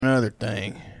another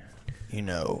thing. You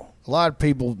know, a lot of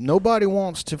people, nobody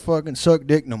wants to fucking suck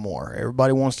dick no more.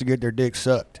 Everybody wants to get their dick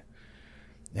sucked.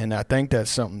 And I think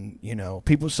that's something, you know,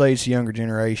 people say it's the younger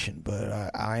generation, but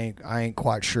I ain't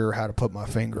quite sure how to put my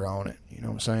finger on it. You know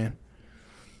what I'm saying?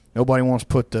 Nobody wants to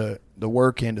put the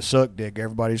work in to suck dick.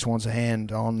 Everybody just wants a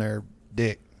hand on their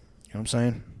dick. You know what I'm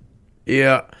saying?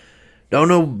 Yeah. Don't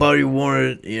nobody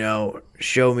want to,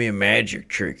 show me a magic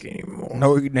trick anymore.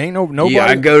 No, ain't nobody. Yeah,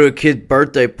 I go to a kid's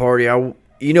birthday party.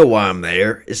 You know why I'm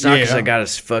there. It's not because I got a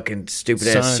fucking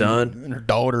stupid-ass son. Or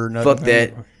daughter or nothing. Fuck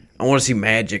that. I want to see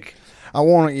magic.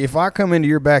 If I come into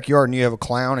your backyard and you have a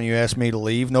clown and you ask me to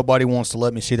leave, nobody wants to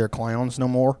let me see their clowns no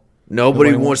more.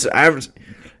 Nobody wants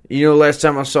to. Last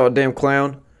time I saw a damn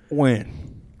clown?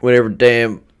 When? Whenever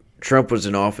damn Trump was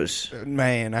in office.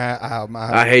 Man,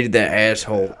 I hated that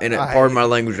asshole. And pardon my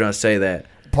language when I say that.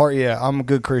 I'm a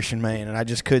good Christian man, and I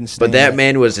just couldn't stand But that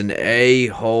man was an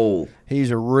a-hole.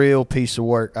 He's a real piece of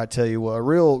work, I tell you what. A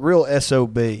real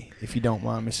SOB, if you don't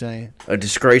mind me saying. A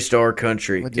disgrace to our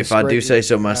country, if I do say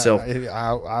so myself.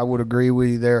 I would agree with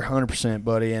you there 100%,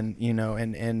 buddy. And,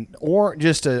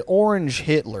 just an orange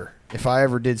Hitler, if I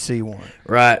ever did see one.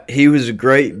 Right. He was a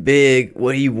great big,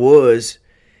 what he was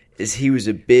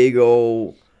a big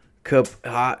old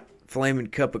hot flaming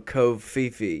cup of Cove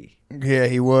Fifi. Yeah,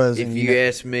 he was. If you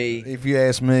ask me,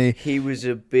 he was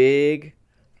a big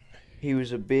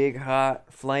hot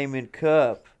flaming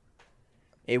cup.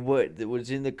 And what was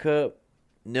in the cup?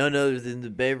 None other than the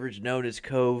beverage known as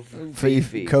Cove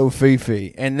Fifi. Cove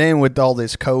Fifi. And then with all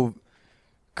this COVID,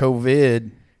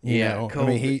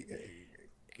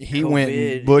 he went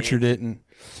and butchered it and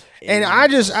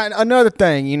another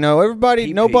thing,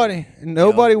 everybody,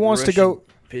 nobody wants to go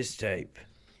piss tape.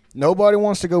 Nobody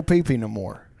wants to go pee-pee no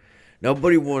more.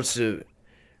 Nobody wants to,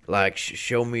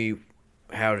 show me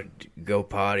how to go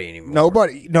potty anymore.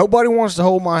 Nobody wants to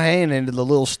hold my hand into the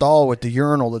little stall with the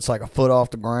urinal that's like a foot off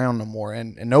the ground no more,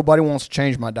 and nobody wants to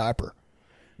change my diaper.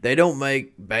 They don't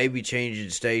make baby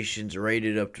changing stations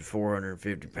rated up to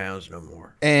 450 pounds no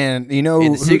more. And, in the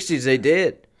 60s, they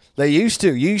did. They used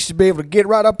to. You used to be able to get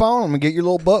right up on them and get your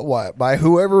little butt wiped by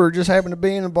whoever just happened to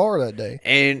be in the bar that day.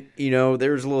 And,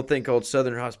 there was a little thing called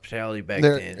Southern hospitality back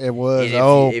then. It was.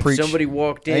 And if somebody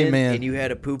walked in Amen. and you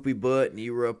had a poopy butt and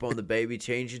you were up on the baby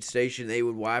changing station, they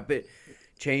would wipe it,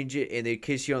 change it, and they'd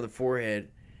kiss you on the forehead.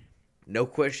 No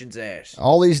questions asked.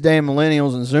 All these damn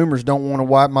millennials and Zoomers don't want to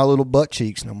wipe my little butt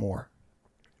cheeks no more.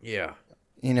 Yeah.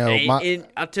 And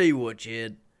I'll tell you what,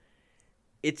 Jed.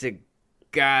 It's a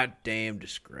goddamn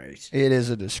disgrace. It is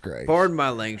a disgrace. Pardon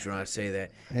my language when I say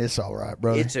that. It's all right,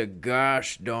 brother. It's a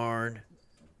gosh darn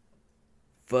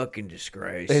fucking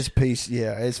disgrace.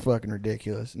 It's fucking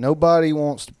ridiculous. Nobody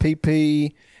wants to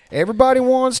pee-pee. Everybody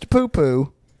wants to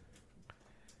poo-poo.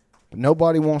 But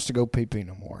nobody wants to go pee-pee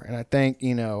no more. And I think,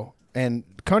 and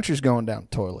the country's going down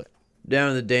the toilet.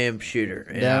 Down the damn shooter.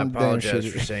 And I apologize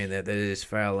for saying that. That is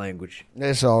foul language.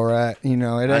 That's all right.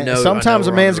 Sometimes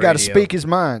a man's got to speak his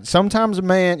mind. Sometimes a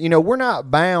man, we're not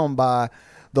bound by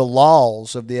the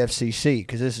laws of the FCC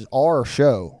because this is our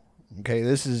show. Okay,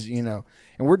 this is, and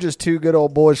we're just two good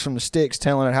old boys from the sticks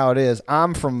telling it how it is.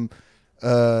 I'm from,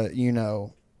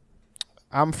 I'm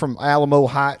from Alamo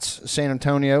Heights, San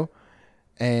Antonio,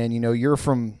 and, you're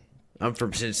from... I'm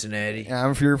from Cincinnati.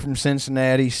 You're from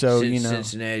Cincinnati, so,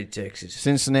 Cincinnati, Texas.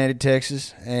 Cincinnati,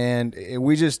 Texas. And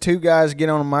we just two guys get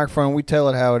on a microphone and we tell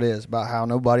it how it is, about how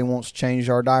nobody wants to change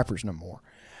our diapers no more,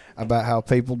 about how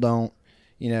people don't,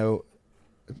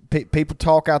 people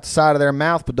talk out the side of their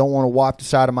mouth but don't want to wipe the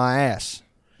side of my ass.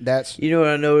 That's... You know what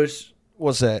I noticed?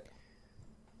 What's that?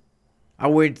 I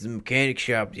went to the mechanic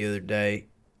shop the other day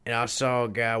and I saw a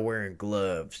guy wearing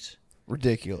gloves.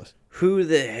 Ridiculous. Who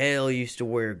the hell used to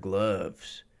wear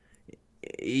gloves?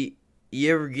 You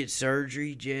ever get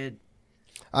surgery, Jed?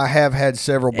 I have had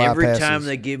several bypasses. Every time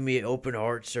they give me open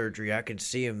heart surgery, I can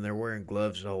see them. They're wearing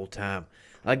gloves the whole time.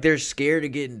 Like they're scared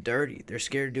of getting dirty. They're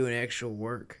scared of doing actual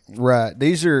work. Right.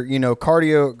 These are,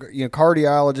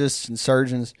 cardiologists and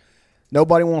surgeons.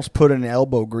 Nobody wants to put an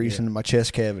elbow grease into my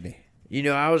chest cavity.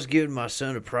 I was giving my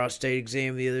son a prostate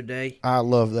exam the other day. I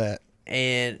love that.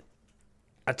 And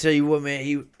I tell you what,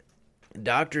 man,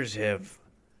 doctors have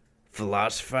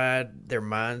philosophized their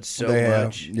minds so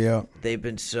much. Yeah. They've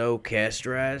been so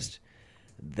castrized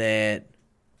that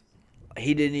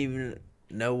he didn't even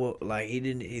know what,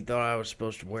 he thought I was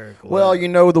supposed to wear a glove. Well,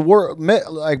 the world,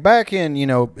 like back in,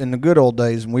 in the good old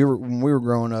days when we were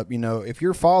growing up, if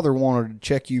your father wanted to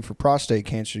check you for prostate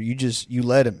cancer, you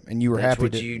let him and you were happy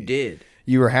That's what you did.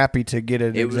 You were happy to get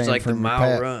an exam. It was like the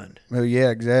mile run. Oh,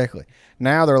 yeah, exactly.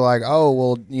 Now they're like, oh,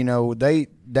 well,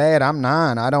 Dad, I'm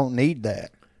 9. I don't need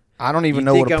that. I don't even You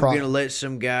know think what a I'm going to let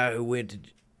some guy who went to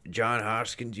John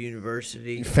Hopkins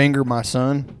University finger my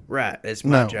son? Right, that's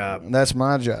my No, job. that's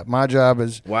my job. My job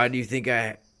is Why do you think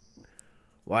I'm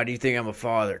a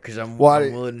father? Because I'm Why-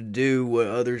 willing to do what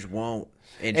others won't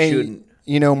and and, shouldn't.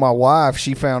 You know, my wife,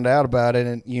 she found out about it,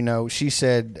 and you know, she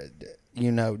said,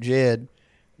 you know, Jed,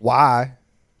 why?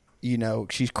 You know,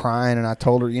 she's crying, and I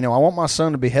told her, you know, I want my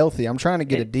son to be healthy. I'm trying to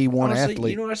get a D1 Honestly,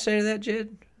 athlete. You know what I say to that,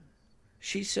 Jed?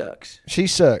 She sucks. She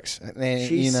sucks. And,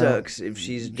 She you know, sucks if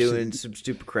she's doing some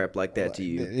stupid crap like that to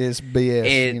you. It's BS.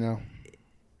 And you know,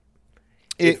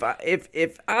 if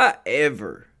I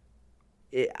ever,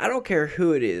 I don't care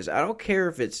who it is. I don't care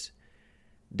if it's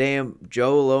damn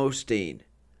Joel Osteen.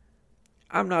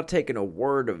 I'm not taking a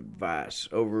word of advice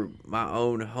over my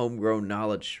own homegrown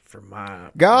knowledge from my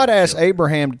God asked children.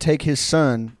 Abraham to take his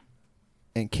son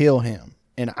and kill him,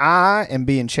 and I am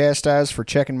being chastised for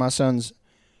checking my son's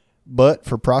butt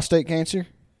for prostate cancer.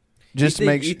 Just to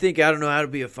make You think I don't know how to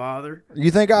be a father? you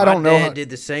think I My don't know? dad did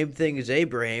the same thing as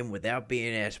Abraham without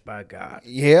being asked by God.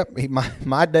 Yep,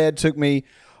 my dad took me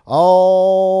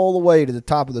all the way to the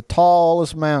top of the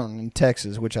tallest mountain in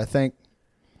Texas, which I think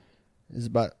is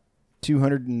about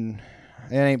 200 and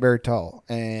it ain't very tall.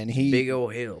 And he Big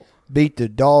old hill. beat the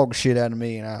dog shit out of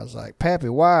me, and I was like, "Pappy,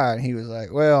 why?" And he was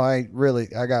like, "Well, I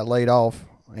got laid off.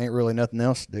 Ain't really nothing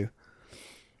else to do."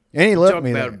 And he left Talk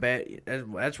me about there.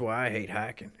 that's why I hate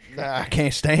hiking. I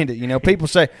can't stand it. You know, people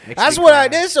say Makes that's me what cry.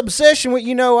 this obsession with.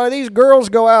 You know, these girls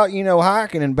go out, you know,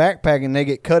 hiking and backpacking. They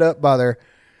get cut up by their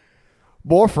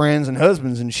boyfriends and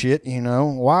husbands and shit. You know,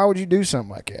 why would you do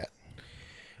something like that?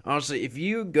 Honestly, if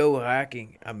you go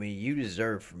hiking, I mean, you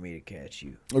deserve for me to catch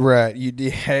you. Right. You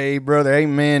did. Hey, brother.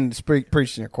 Amen.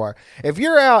 Preaching the choir. If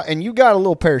you're out and you got a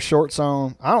little pair of shorts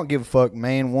on, I don't give a fuck,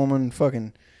 man, woman,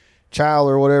 fucking child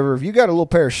or whatever. If you got a little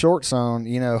pair of shorts on,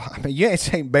 you know, I mean, you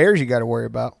ain't bears you got to worry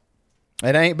about.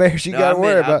 It ain't bears you got to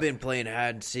worry about. I've been playing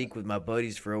hide and seek with my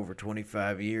buddies for over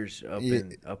 25 years up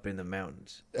in the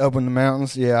mountains. Up in the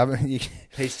mountains, yeah.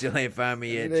 They still ain't find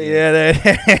me yet. Jim.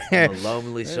 Yeah, I'm a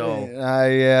lonely soul.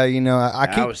 yeah, you know, I I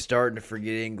keep, was starting to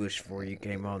forget English before you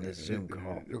came on this Zoom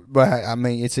call. but I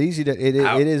mean, it's easy to it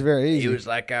is very easy. It was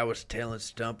like I was telling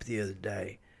Stump the other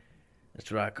day. That's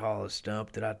what I call a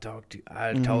Stump that I talked to.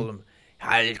 I told him,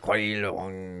 I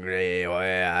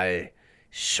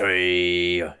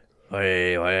say.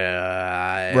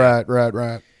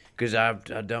 Right. Because I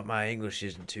dumped my English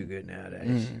isn't too good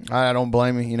nowadays. I don't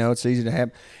blame you. You know, it's easy to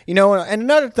have. You know, and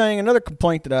another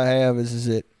complaint that I have is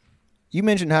that you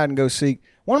mentioned hide and go seek.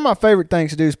 One of my favorite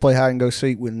things to do is play hide and go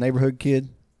seek with a neighborhood kid.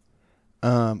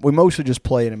 We mostly just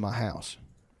play it in my house.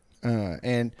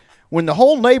 And when the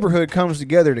whole neighborhood comes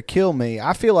together to kill me,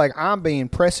 I feel like I'm being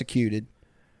persecuted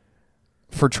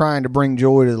for trying to bring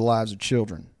joy to the lives of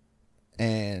children.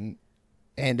 And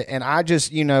I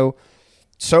just, you know,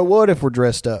 so what if we're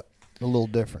dressed up a little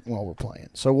different while we're playing?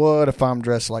 So what if I'm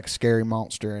dressed like a scary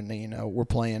monster and, you know, we're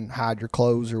playing hide your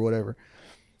clothes or whatever?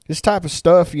 This type of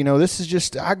stuff, you know, this is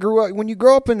just, when you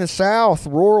grow up in the South,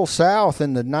 rural South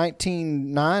in the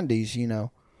 1990s, you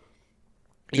know.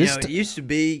 It used to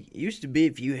be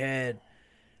if you had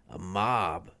a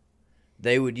mob,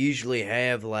 they would usually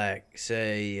have like,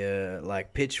 say,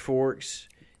 like pitchforks,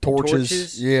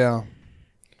 Torches. Yeah.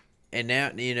 And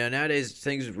now, you know, nowadays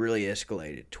things have really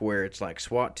escalated to where it's like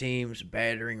SWAT teams,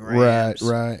 battering rams,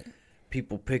 Right.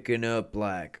 people picking up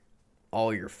like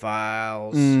all your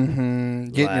files,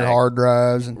 Getting your like- hard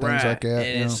drives and things right? like that.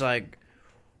 And you it's know. like,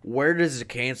 where does the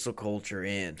cancel culture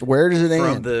end? Where does it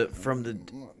end? From the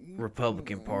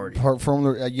Republican Party? From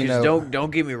the, you 'Cause know.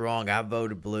 don't get me wrong, I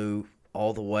voted blue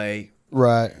all the way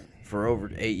Right. for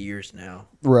over 8 years now.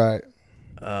 Right.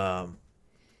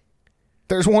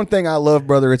 There's one thing I love,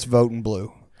 brother. It's voting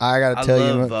blue. I got to I tell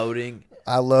love you. voting.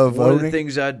 I love One of voting. the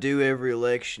things I do every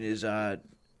election is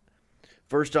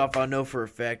first off, I know for a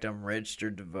fact I'm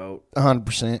registered to vote.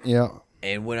 100%. Yeah.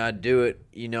 And when I do it,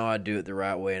 you know I do it the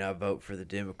right way, and I vote for the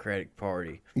Democratic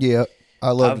Party. Yeah.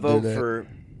 I love I to vote do that. for,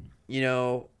 you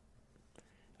know,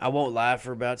 I won't lie,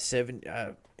 for about 7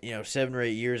 or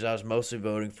 8 years, I was mostly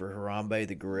voting for Harambe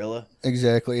the gorilla,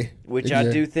 Exactly. which I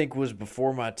do think was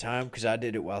before my time because I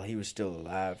did it while he was still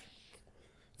alive.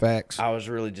 Facts. I was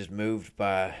really just moved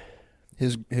by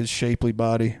His shapely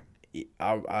body.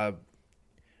 I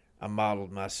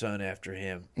modeled my son after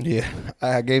him. Yeah.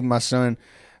 I gave my son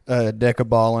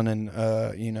decabolin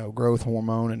and you know, growth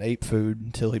hormone and ate food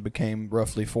until he became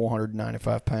roughly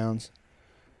 495 pounds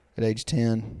at age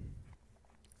 10.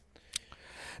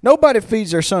 Nobody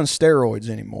feeds their son steroids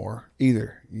anymore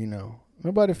either, you know.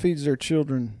 Nobody feeds their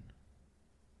children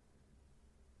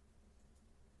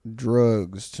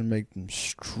drugs to make them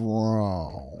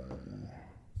strong.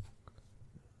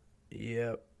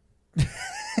 Yep.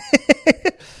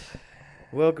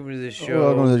 Welcome to the show.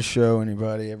 Welcome to the show,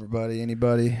 anybody.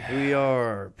 We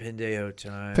are Pendejo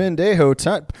Time. Pendejo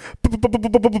Time.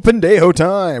 Pendejo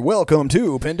Time. Welcome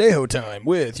to Pendejo Time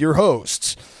with your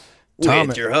hosts.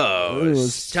 With your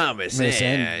hosts, Thomas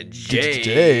and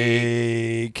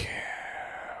Jake.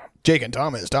 Jake and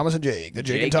Thomas. Thomas and Jake. The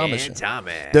Jake and Thomas.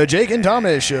 The Jake and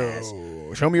Thomas Show.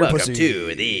 Show me your Welcome pussy.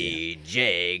 to the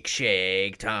Jake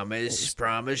Shake Thomas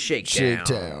Promise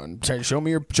Shakedown. Shakedown. Show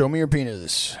me your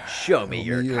penis. Show me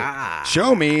your cock.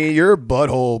 Show me your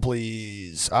butthole,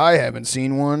 please. I haven't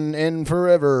seen one in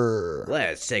forever.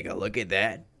 Let's take a look at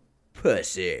that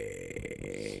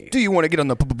pussy. Do you want to get on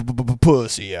the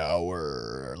pussy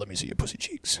hour? Let me see your pussy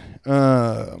cheeks.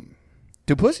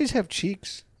 Do pussies have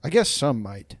cheeks? I guess some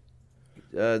might.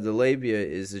 The labia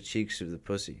is the cheeks of the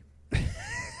pussy.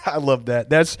 I love that.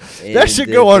 That should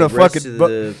go on a fucking.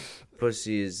 The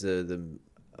pussy is the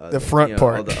front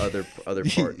part. All the other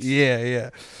parts. Yeah. You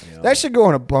know. That should go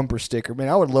on a bumper sticker, man.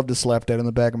 I would love to slap that on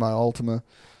the back of my Altima.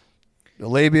 The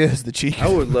labia is the cheek. I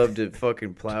would love to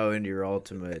fucking plow into your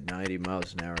Altima at 90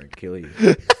 miles an hour and kill you.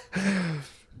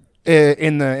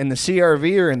 In the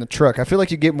CRV or in the truck? I feel like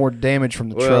you get more damage from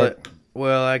the truck.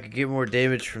 Well, I could get more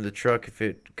damage from the truck if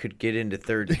it could get into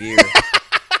third gear.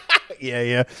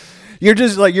 Yeah. You're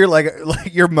just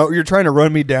you're trying to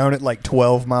run me down at like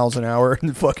 12 miles an hour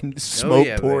and fucking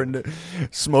smoke pouring out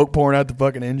the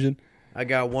fucking engine. I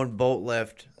got one bolt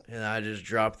left and I just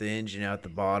dropped the engine out the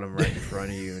bottom right in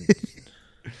front of you. And...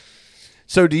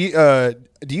 So do you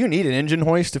need an engine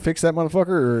hoist to fix that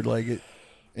motherfucker, or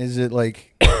is it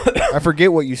like I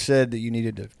forget what you said that you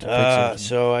needed to fix it?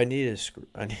 So I need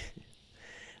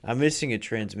I'm missing a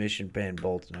transmission pan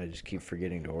bolt and I just keep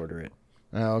forgetting to order it.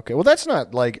 Oh, okay. Well, that's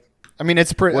not like. I mean,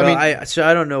 it's pretty. Well,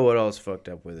 I don't know what else fucked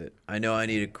up with it. I know I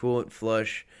need a coolant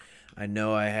flush. I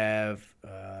know I have.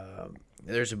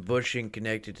 There's a bushing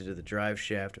connected to the drive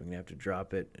shaft. I'm gonna have to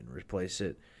drop it and replace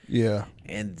it. Yeah.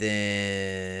 And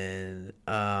then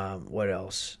what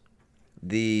else?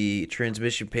 The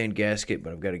transmission pan gasket,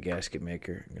 but I've got a gasket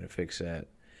maker. I'm gonna fix that,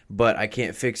 but I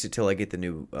can't fix it till I get the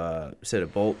new set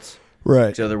of bolts. Right.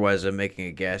 Because otherwise, I'm making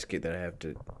a gasket that I have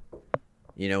to.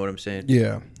 You know what I'm saying?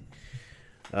 Yeah.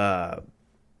 Because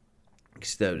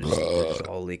that would just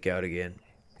all leak out again.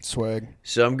 Swag.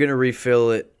 So I'm gonna refill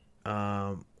it.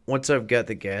 Once I've got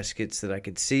the gaskets that I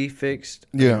could see fixed,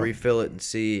 I'm gonna refill it and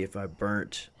see if I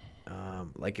burnt.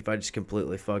 If I just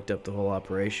completely fucked up the whole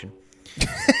operation.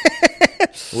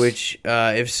 Which,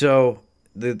 if so,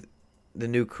 the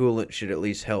new coolant should at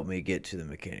least help me get to the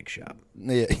mechanic shop.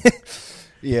 Yeah.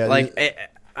 Yeah.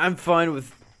 I'm fine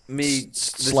with the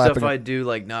stuff I do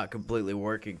not completely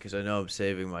working because I know I'm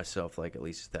saving myself at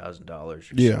least $1,000 or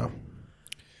so. Yeah.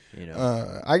 You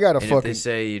know, I got a fucking. If they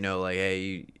say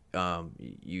hey,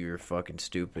 you're fucking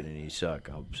stupid and you suck,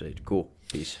 I'll say cool,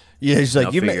 peace. Yeah, he's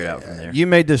like figure it out from there. You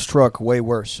made this truck way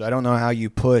worse. I don't know how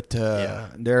you put.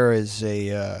 There is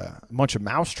a bunch of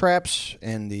mouse traps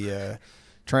and the.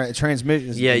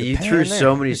 Transmission. Yeah, you threw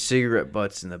so many cigarette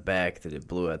butts in the back that it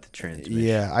blew out the transmission.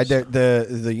 Yeah,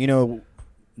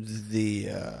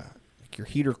 your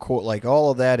heater coil,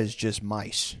 all of that is just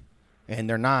mice, and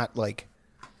they're not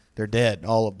they're dead,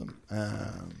 all of them.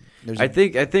 I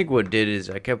think what did is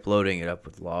I kept loading it up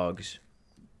with logs.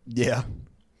 Yeah,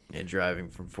 and driving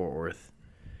from Fort Worth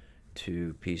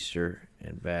to Peaster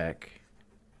and back,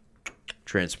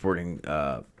 transporting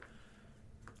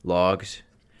logs.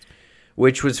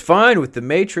 Which was fine with the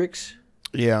Matrix.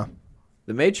 Yeah.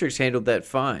 The Matrix handled that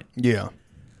fine. Yeah.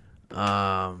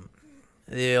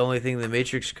 The only thing the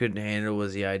Matrix couldn't handle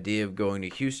was the idea of going to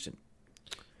Houston.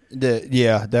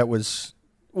 That was...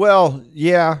 Well,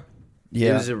 yeah.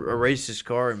 It was a racist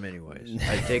car in many ways.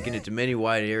 I'd taken it to many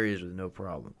wide areas with no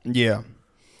problem. Yeah.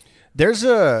 There's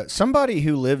somebody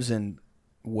who lives in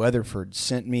Weatherford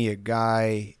sent me a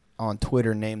guy on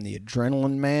Twitter named the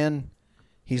Adrenaline Man.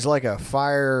 He's like a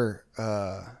fire.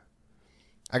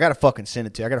 I gotta fucking send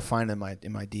it to you. I gotta find him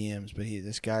in my DMs. But he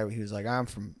was like, I'm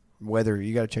from Weather.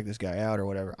 You gotta check this guy out or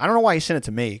whatever. I don't know why he sent it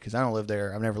to me because I don't live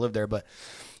there. I've never lived there. But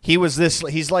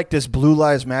he's like this Blue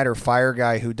Lives Matter fire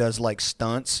guy who does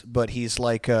stunts. But he's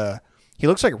he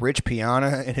looks like Rich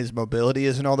Piana and his mobility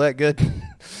isn't all that good.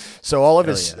 So all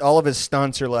of his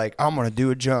stunts are I'm gonna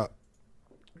do a jump.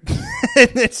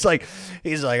 It's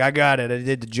he's like, I got it. I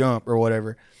did the jump or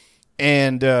whatever.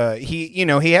 And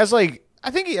he has I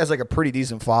think he has a pretty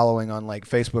decent following on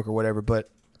Facebook or whatever, but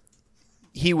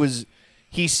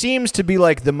he seems to be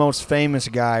the most famous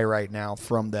guy right now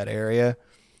from that area.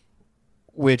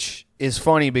 which is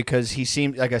funny because he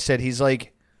seemed, like I said, he's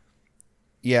like,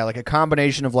 yeah, like a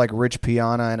combination of like Rich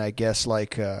Piana and I guess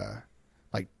like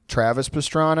Travis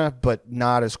Pastrana, but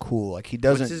not as cool. Like he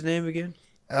doesn't. What's his name again?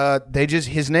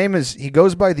 His name is, he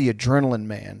goes by the Adrenaline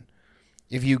Man.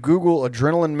 If you Google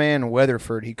Adrenaline Man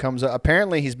Weatherford, he comes up.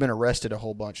 Apparently, he's been arrested a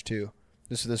whole bunch too.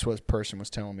 This was person was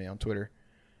telling me on Twitter.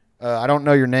 I don't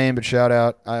know your name, but shout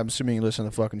out. I'm assuming you listen to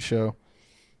the fucking show.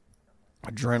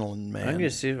 Adrenaline Man. I'm gonna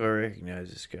see if I recognize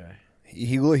this guy.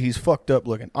 He's fucked up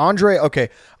looking. Andre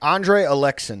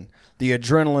Alexin, the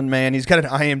Adrenaline Man. He's got an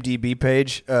IMDb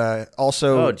page.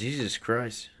 Also, oh Jesus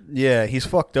Christ! Yeah, he's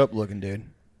fucked up looking, dude.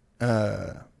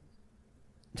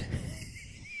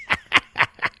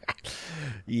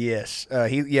 Yes.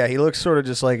 He looks sort of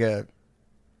just like a,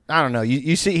 I don't know.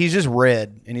 You see, he's just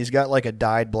red, and he's got like a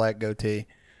dyed black goatee.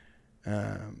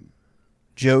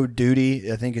 Joe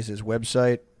Duty, I think, is his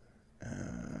website,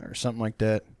 or something like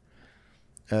that.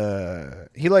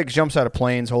 He like jumps out of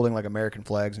planes holding like American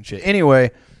flags and shit.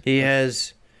 Anyway, he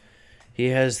has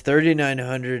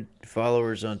 3,900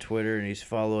 followers on Twitter, and he's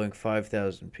following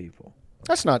 5,000 people.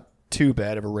 That's not too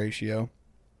bad of a ratio.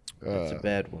 That's a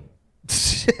bad one.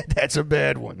 That's a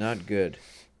bad one. Not good.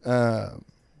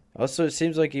 Also, it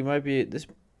seems like he might be this.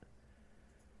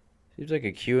 Seems like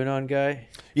a QAnon guy.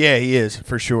 Yeah, he is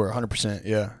for sure, 100%.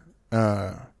 Yeah.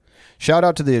 Shout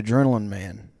out to the Adrenaline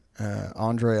Man,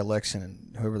 Andre Alexin,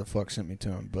 and whoever the fuck sent me to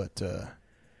him. But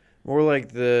more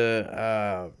like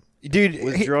the dude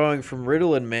withdrawing from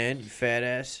Ritalin, man, you fat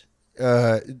ass.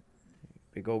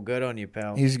 Big old gut on you,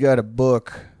 pal. He's got a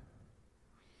book.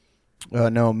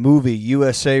 No, a movie,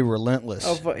 USA Relentless.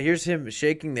 Oh, here's him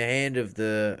shaking the hand of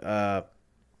the.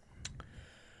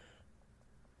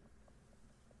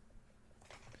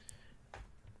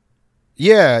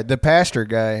 Yeah, the pastor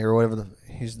guy or whatever.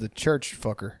 He's the church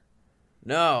fucker.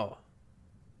 No.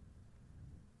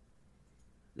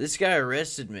 This guy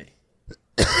arrested me.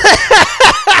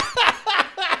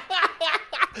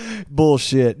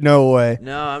 Bullshit. No way.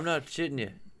 No, I'm not shitting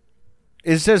you.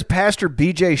 It says Pastor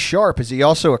BJ Sharp. Is he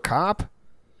also a cop?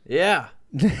 Yeah.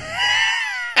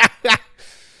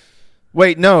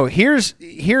 Wait, no. Here's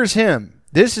him.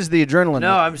 This is the Adrenaline.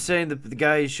 No, I'm saying the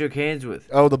guy he shook hands with.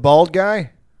 Oh, the bald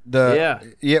guy? Yeah,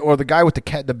 or the guy with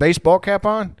the baseball cap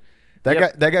on?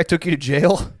 That guy took you to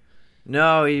jail?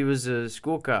 No, he was a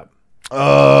school cop.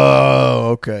 Oh,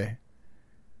 okay.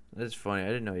 That's funny. I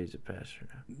didn't know he's a pastor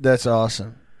now. That's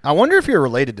awesome. I wonder if you're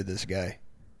related to this guy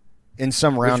in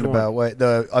some roundabout way.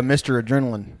 The Mr.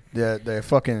 Adrenaline. The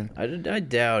fucking. I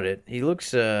doubt it. He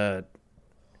looks. I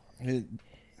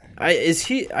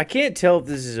can't tell if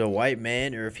this is a white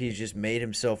man or if he's just made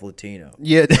himself Latino.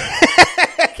 Yeah.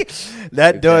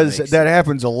 That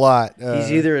happens a lot.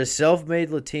 He's either a self-made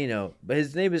Latino, but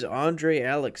his name is Andre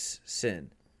Alexin.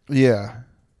 Yeah.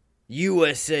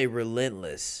 USA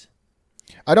Relentless.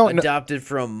 Adopted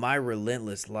from My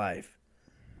Relentless Life.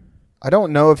 I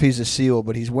don't know if he's a SEAL,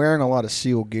 but he's wearing a lot of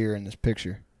SEAL gear in this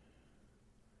picture.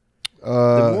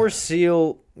 The more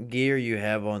SEAL gear you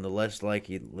have on, the less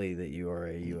likely that you are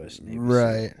a U.S. Navy SEAL.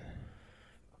 Right.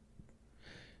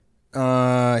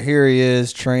 Here he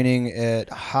is training at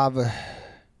Havastan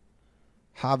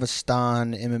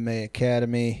MMA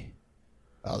Academy.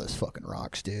 Oh, this fucking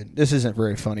rocks, dude. This isn't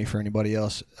very funny for anybody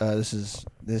else. This is.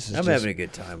 I'm having a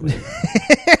good time with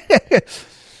it.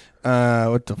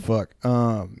 What the fuck?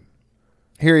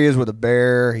 Here he is with a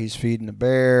bear. He's feeding the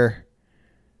bear.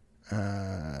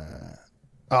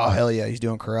 Oh hell yeah, he's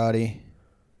doing karate.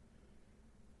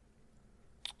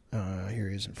 Here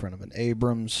he is in front of an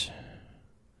Abrams.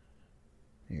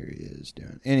 Here he is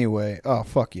doing. Anyway, oh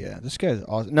fuck yeah, this guy's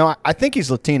awesome. No, I think he's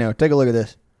Latino. Take a look at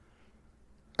this.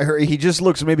 I heard he just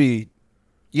looks maybe.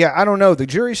 Yeah, I don't know. The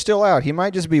jury's still out. He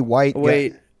might just be white.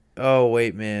 Wait. Oh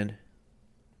wait, man.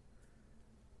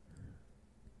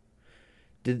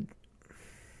 Do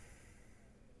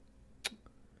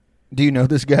you know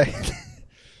this guy?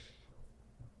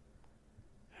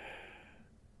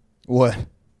 What?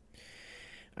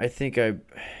 I think all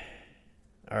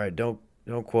right, don't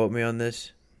quote me on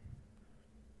this.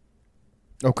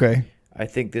 Okay. I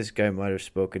think this guy might have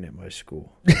spoken at my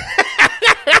school.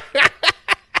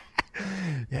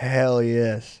 Hell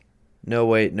yes. No,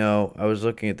 wait, no. I was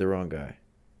looking at the wrong guy.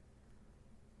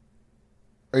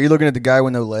 Are you looking at the guy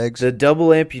with no legs? The double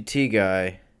amputee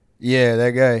guy. Yeah,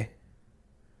 that guy.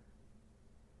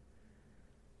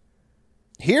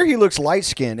 Here he looks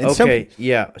light-skinned. Okay,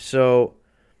 yeah. So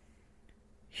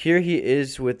here he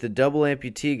is with the double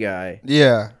amputee guy.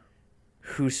 Yeah.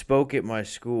 Who spoke at my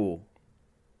school.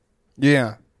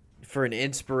 Yeah. For an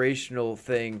inspirational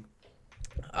thing.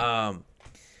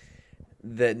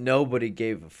 that nobody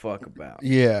gave a fuck about.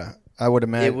 Yeah, I would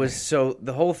imagine. It was so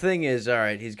the whole thing is all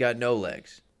right. He's got no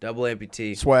legs, double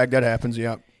amputee. Swag, that happens.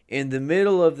 Yeah. In the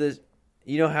middle of this,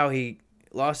 you know how he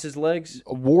lost his legs?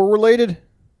 War related?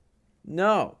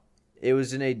 No, it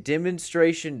was in a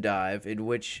demonstration dive in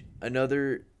which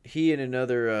he and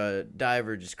another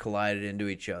diver just collided into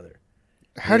each other.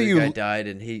 How do you? The guy died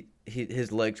and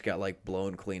his legs got like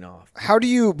blown clean off. How do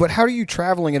you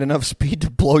traveling at enough speed to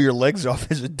blow your legs off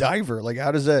as a diver? Like,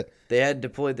 how does that? They hadn't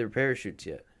deployed their parachutes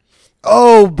yet.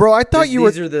 Oh, bro, I thought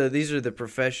these are the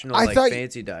professional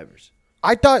fancy divers.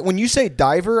 I thought when you say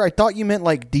diver, I thought you meant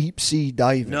like deep sea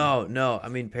diving. No, I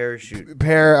mean parachute.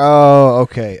 Oh,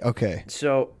 okay.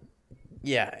 So,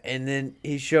 yeah, and then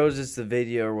he shows us the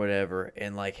video or whatever,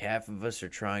 and like half of us are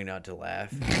trying not to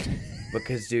laugh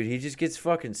because, dude, he just gets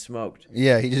fucking smoked.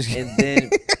 Yeah, he just. And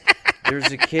then there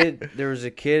was a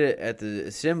kid at the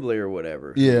assembly or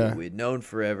whatever. Yeah, we'd known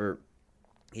forever.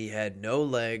 He had no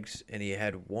legs and he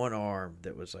had one arm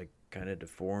that was like kind of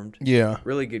deformed. Yeah,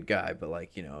 really good guy, but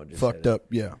like just fucked up.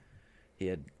 Yeah, he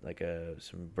had like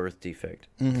some birth defect.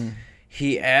 Mm-hmm.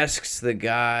 He asks the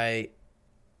guy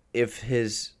if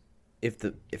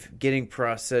getting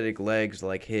prosthetic legs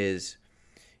like his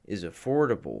is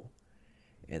affordable,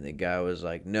 and the guy was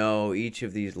like, "No, each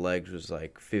of these legs was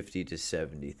like $50,000 to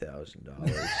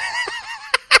 $70,000."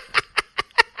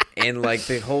 And like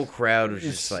the whole crowd was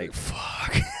just like,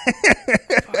 "Fuck,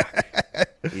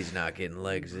 he's not getting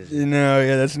legs, is he?" No,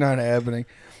 yeah, that's not happening,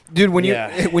 dude. When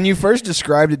you first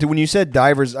described it, when you said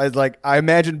divers, I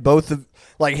imagined both of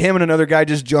like him and another guy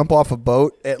just jump off a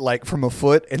boat at like from a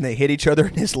foot, and they hit each other,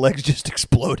 and his legs just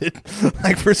exploded.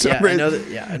 Like for some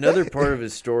reason. Another part of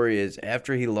his story is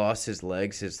after he lost his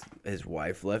legs, his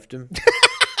wife left him,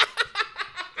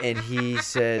 and he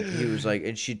said he was like,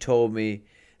 and she told me,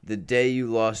 the day you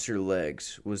lost your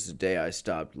legs was the day I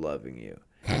stopped loving you.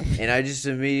 And I just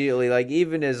immediately, like,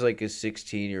 even as like a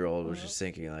 16-year-old, was just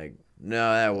thinking like,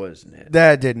 no, that wasn't it.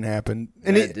 That didn't happen.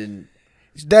 And that didn't.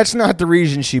 That's not the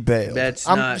reason she bailed. That's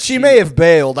not. She may have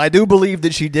bailed. I do believe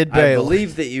that she did bail. I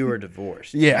believe that you were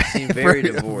divorced. Yeah, you seem very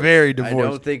divorced. Very divorced. I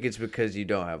don't think it's because you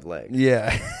don't have legs.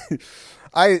 Yeah,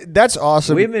 That's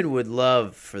awesome. Women would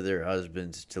love for their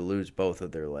husbands to lose both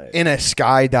of their legs in a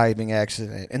skydiving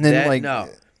accident, and then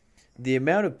the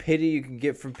amount of pity you can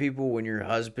get from people when your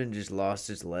husband just lost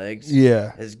his legs,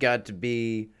 has got to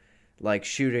be like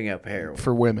shooting up heroin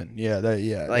for women.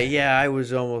 I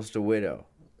was almost a widow.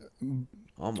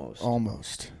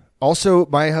 Almost. Also,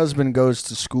 my husband goes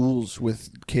to schools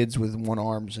with kids with one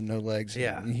arms and no legs.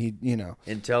 Yeah, he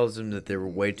and tells them that they were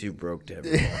way too broke to have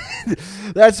one.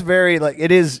 That's very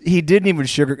it is. He didn't even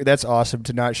sugarcoat. That's awesome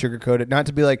to not sugarcoat it. Not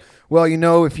to be like, well,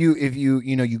 if you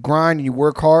you grind and you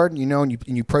work hard, and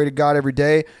you pray to God every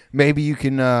day, maybe you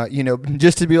can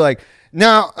just to be like,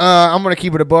 no, I'm gonna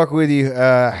keep it a buck with you.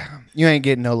 You ain't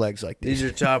getting no legs like this. These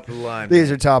are top of the line.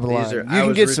 These are top of the line. You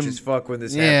can get rich as fuck when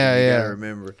this happened. You gotta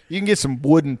remember. You can get some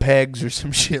wooden pegs or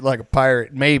some shit like a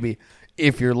pirate, maybe,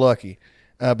 if you're lucky.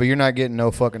 But you're not getting no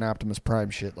fucking Optimus Prime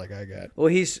shit like I got. Well,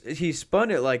 he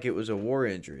spun it like it was a war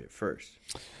injury at first.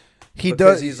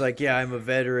 He's like, yeah, I'm a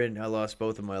veteran. I lost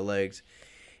both of my legs,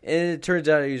 and it turns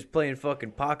out he was playing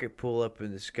fucking pocket pool up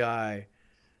in the sky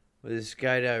with his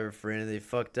skydiver friend, and they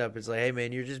fucked up. It's like, hey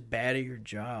man, you're just bad at your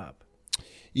job.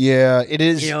 Yeah, it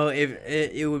is. If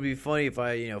it would be funny if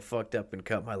I, fucked up and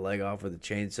cut my leg off with a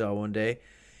chainsaw one day,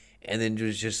 and then it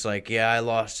was just like, yeah, I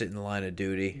lost it in the line of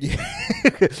duty.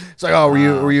 It's like, oh,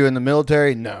 were you in the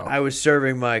military? No, I was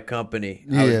serving my company.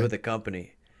 I was with a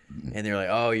company, and they're like,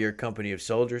 oh, you're a company of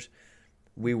soldiers.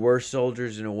 We were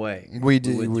soldiers in a way. We went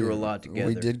through a lot together.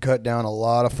 We did cut down a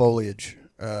lot of foliage.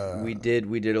 We did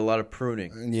a lot of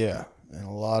pruning. Yeah, and a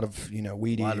lot of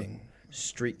weed eating.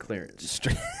 Street clearance.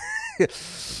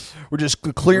 We're just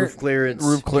clear roof clearance,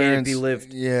 canopy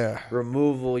lift,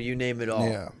 removal, you name it all.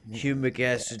 Yeah. Humic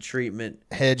acid treatment,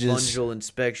 hedges, fungal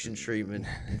inspection treatment,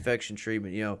 infection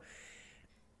treatment.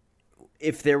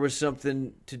 If there was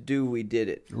something to do, we did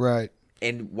it. Right.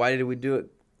 And why did we do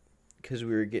it? Because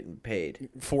we were getting paid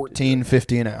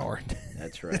 $14.50 an hour.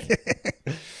 That's right.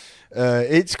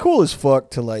 It's cool as fuck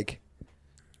to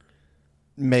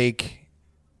make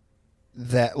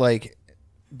that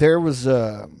there was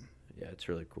it's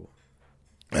really cool.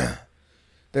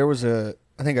 There was I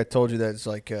think I told you that it's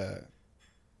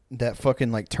that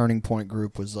fucking Turning Point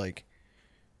group was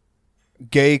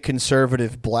gay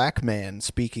conservative black man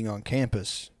speaking on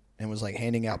campus and was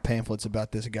handing out pamphlets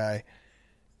about this guy.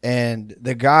 And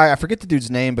the guy, I forget the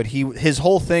dude's name, but his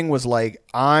whole thing was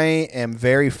I am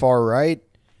very far right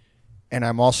and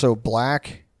I'm also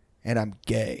black and I'm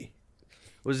gay.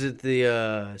 Was it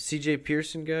the C.J.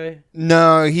 Pearson guy?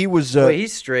 No, he was. Wait,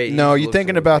 he's straight. No, you're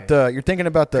thinking about the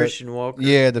Christian Walker.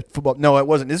 Yeah, the football. No, it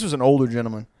wasn't. This was an older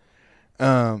gentleman.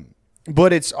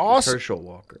 But it's awesome. Herschel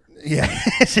Walker. Yeah,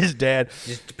 it's his dad.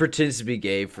 Just pretends to be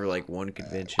gay for like one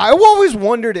convention. I've always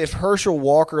wondered if Herschel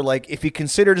Walker, like, if he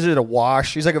considers it a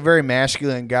wash. He's like a very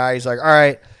masculine guy. He's like, all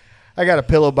right, I got a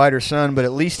pillow biter son, but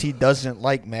at least he doesn't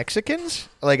like Mexicans.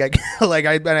 I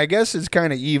guess it's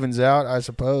kind of evens out, I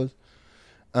suppose.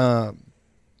 But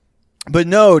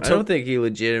no, I don't think he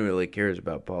legitimately cares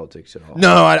about politics at all.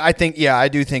 No, I think, yeah, I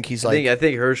do think he's I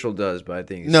think Herschel does, but I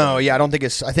think I don't think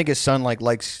I think his son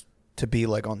likes to be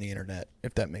like on the internet,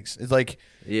 if that makes it's like,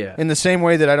 yeah, in the same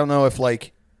way that I don't know if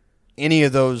like any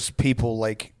of those people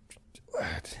like,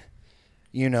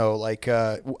 you know, like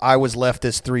I was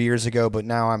leftist 3 years ago, but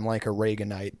now I'm like a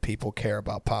Reaganite. People care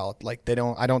about politics. Like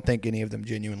I don't think any of them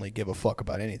genuinely give a fuck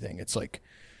about anything. It's like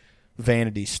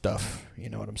vanity stuff. You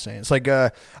know what I'm saying? It's like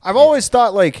I've always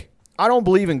thought like I don't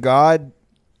believe in God,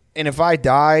 and if I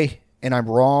die and I'm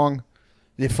wrong,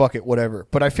 then fuck it, whatever.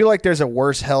 But I feel like there's a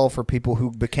worse hell for people who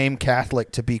became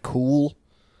Catholic to be cool,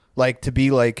 like to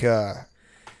be like, you know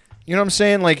what I'm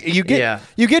saying? Like you get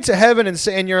to heaven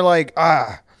and you're like,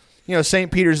 you know,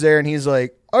 St. Peter's there, and he's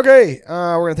like, okay,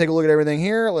 we're gonna take a look at everything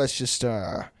here. Let's just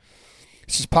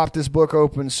pop this book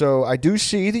open. So I do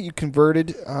see that you converted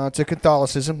to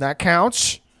Catholicism. That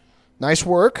counts. Nice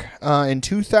work. In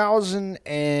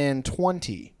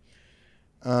 2020,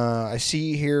 I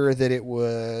see here that it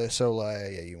was, so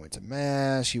like, yeah, you went to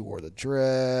Mass, you wore the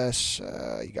dress,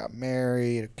 you got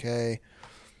married, okay.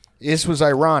 This was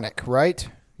ironic, right?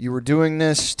 You were doing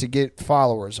this to get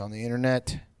followers on the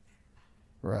internet.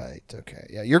 Right, okay.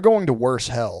 Yeah, you're going to worse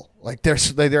hell. Like,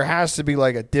 there has to be,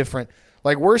 like, a different,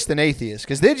 like, worse than atheists.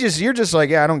 Because you're just like,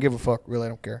 yeah, I don't give a fuck. Really, I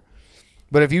don't care.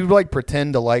 But if you, like,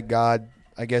 pretend to like God,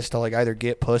 I guess to, like, either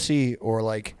get pussy or,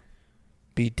 like,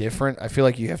 be different, I feel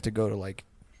like you have to go to, like,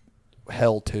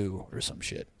 hell too or some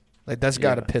shit. Like, that's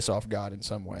got to piss off God in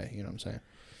some way. You know what I'm saying?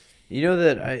 You know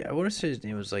that, I want to say his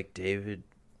name was, like, David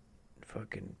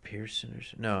fucking Pearson or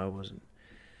something. No, it wasn't.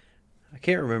 I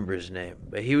can't remember his name,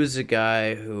 but he was a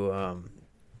guy who,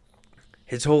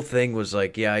 his whole thing was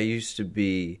like, yeah, I used to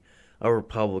be a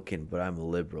Republican, but I'm a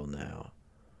liberal now.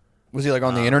 Was he like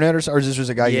on the internet or is this just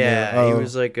a guy you knew? Yeah, he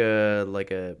was like a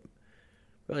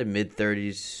probably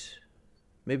mid-30s,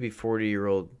 maybe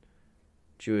 40-year-old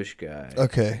Jewish guy.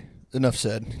 Okay, enough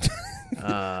said.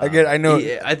 I know.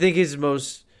 I think his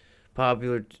most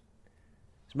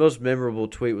memorable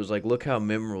tweet was like, look how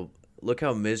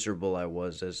miserable I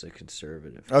was as a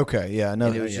conservative. Okay, yeah, no,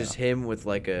 and it was just him with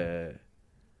like a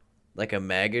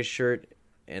MAGA shirt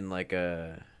and like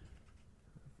a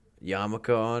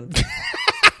yarmulke on,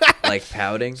 like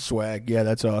pouting. Swag, yeah,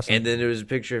 that's awesome. And then there was a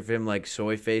picture of him like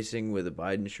soy facing with a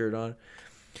Biden shirt on.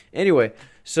 Anyway,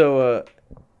 so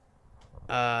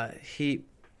a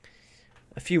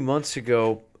few months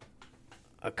ago,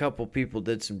 a couple people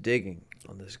did some digging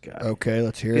on this guy. Okay,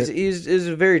 let's hear it. He's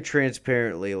very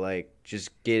transparently like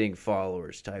just getting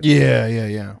followers type.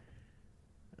 Yeah.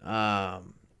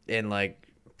 And like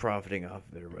profiting off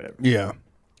of it or whatever. Yeah,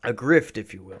 a grift,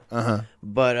 if you will.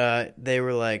 But they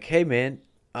were like, "Hey, man,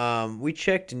 we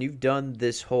checked, and you've done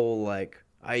this whole like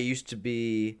I used to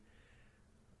be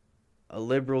a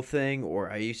liberal thing,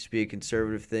 or I used to be a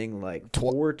conservative thing, like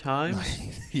 4 times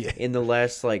in the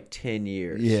last like 10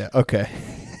 years." Yeah. Okay.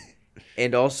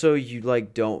 And also, you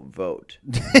like don't vote.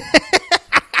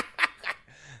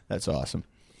 That's awesome.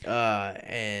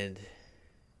 And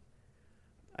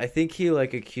I think he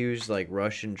like accused like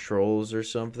Russian trolls or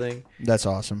something. That's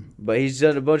awesome. But he's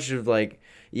done a bunch of like,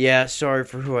 yeah, sorry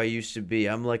for who I used to be.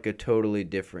 I'm like a totally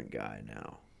different guy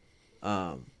now.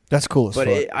 That's cool as fuck.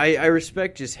 But I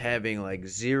respect just having like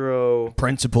zero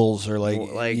principles or like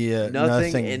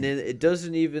nothing. And then it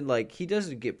doesn't even like he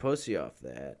doesn't get pussy off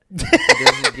that. He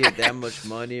doesn't get that much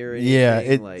money or anything. Yeah,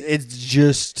 it's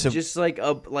just like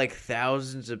like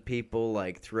thousands of people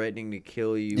like threatening to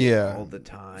kill you all the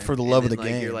time for the love of the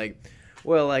game. You're like,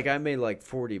 well, like I made like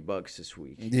 $40 this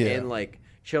week, and like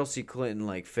Chelsea Clinton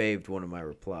like faved one of my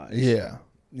replies. Yeah,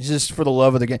 just for the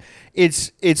love of the game.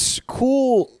 It's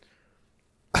cool.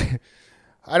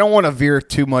 I don't want to veer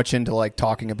too much into like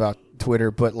talking about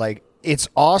Twitter, but like it's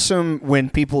awesome when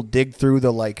people dig through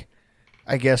the like,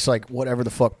 I guess like whatever the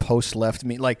fuck post left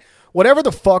me, like whatever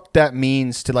the fuck that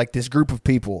means to like this group of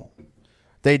people.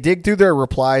 They dig through their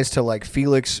replies to like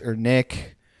Felix or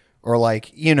Nick or like,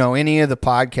 you know, any of the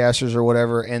podcasters or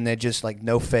whatever, and they just like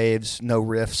no faves, no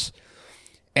riffs.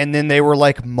 And then they were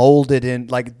like molded in,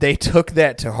 like they took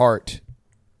that to heart.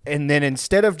 And then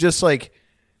instead of just like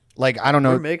Like, I don't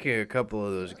know. We're making a couple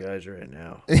of those guys right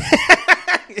now.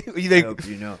 You think, I hope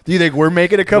you know. Do you think we're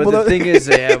making a couple But of the thing is,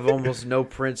 they have almost no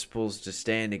principles to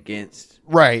stand against.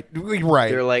 Right.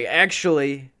 They're like,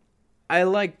 actually, I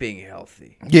like being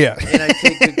healthy. Yeah. And I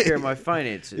take good care of my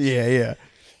finances. Yeah.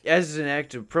 As an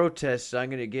act of protest, I'm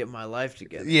going to get my life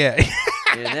together. Yeah.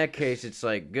 And in that case, it's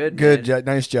like, good job.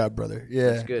 Nice job, brother.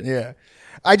 Yeah. That's good. Yeah.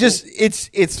 I just,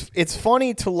 it's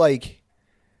funny to like,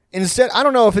 instead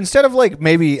of like,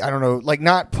 maybe, I don't know, like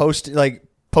not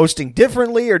posting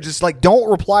differently or just like don't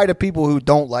reply to people who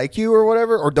don't like you or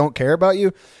whatever or don't care about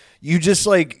you. You just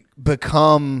like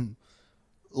become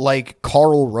like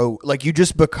Karl Rove. Like you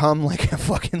just become like a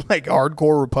fucking like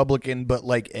hardcore Republican, but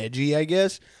like edgy, I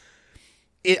guess.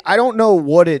 I don't know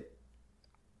what it.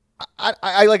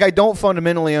 I don't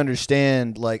fundamentally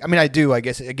understand. Like, I mean, I do. I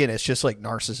guess again, it's just like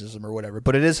narcissism or whatever.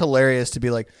 But it is hilarious to be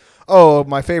like, oh,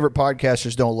 my favorite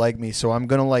podcasters don't like me, so I'm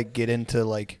gonna like get into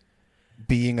like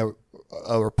being a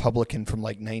Republican from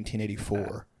like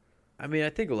 1984. I mean,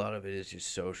 I think a lot of it is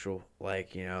just social.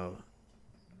 Like, you know,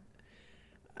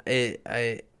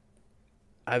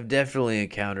 I've definitely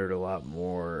encountered a lot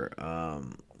more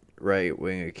right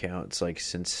wing accounts like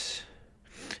since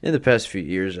in the past few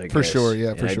years. I guess for sure,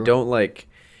 yeah, for sure.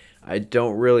 I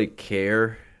don't really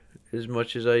care as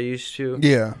much as I used to.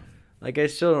 Yeah, like I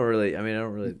still don't really. I mean, I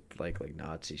don't really like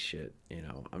Nazi shit. You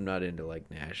know, I'm not into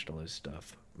like nationalist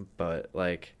stuff, but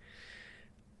like.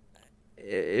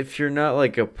 If you're not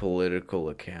like a political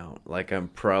account, like I'm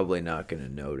probably not going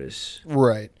to notice.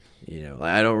 Right. You know,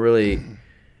 like I don't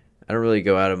really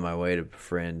go out of my way to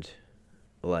befriend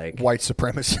like white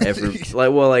supremacists.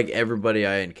 like everybody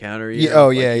I encounter. You yeah. know? Oh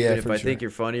like, yeah, yeah. If I think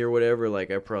you're funny or whatever, like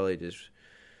I probably just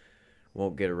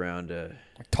won't get around to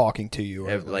talking to you, or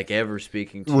ever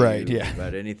speaking to you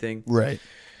about anything. Right.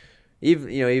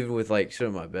 Even with like some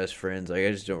of my best friends, like I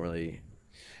just don't really.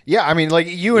 Yeah, I mean, like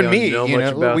you and me,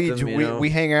 we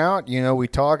hang out, we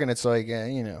talk, and it's like,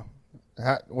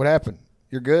 what happened?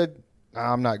 You're good?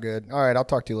 I'm not good. All right, I'll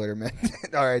talk to you later, man.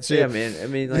 All right, see ya. Man. I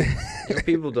mean, like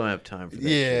people don't have time for that.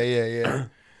 Yeah.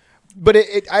 But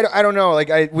I don't know. Like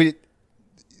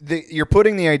you're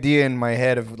putting the idea in my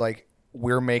head of like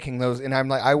we're making those, and I'm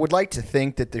like, I would like to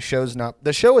think that the show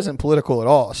isn't political at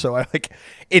all. So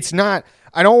it's not.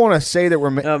 I don't want to say that we're.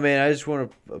 No, man. I just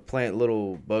want to plant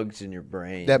little bugs in your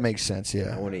brain. That makes sense.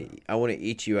 Yeah. I want to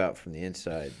eat you out from the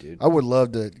inside, dude. I would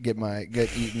love to get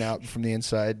eaten out from the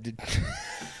inside.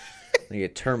 Like a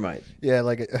termite. Yeah,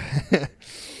 like a.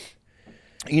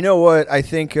 You know what? I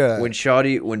think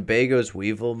when Bay goes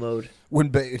weevil mode.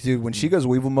 When she goes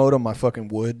weevil mode on my fucking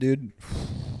wood, dude.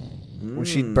 When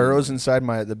she burrows inside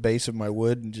the base of my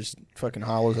wood and just fucking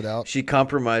hollows it out. She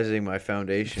compromising my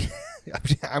foundation.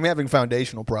 I'm having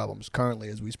foundational problems currently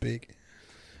as we speak.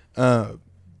 Yeah,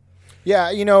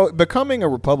 becoming a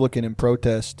Republican in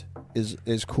protest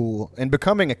is cool, and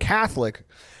becoming a Catholic,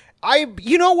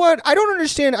 you know what? I don't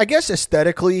understand. I guess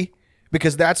aesthetically,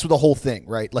 because that's the whole thing,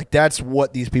 right? Like that's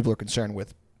what these people are concerned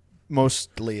with,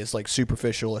 mostly is like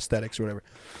superficial aesthetics or whatever.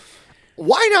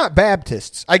 Why not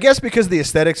Baptists? I guess because the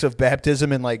aesthetics of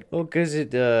baptism and like. Well, because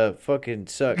it fucking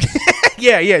sucks.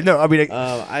 Yeah. No, I mean.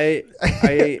 I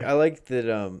like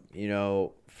that.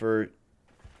 For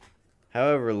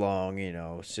however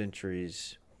long,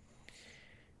 centuries.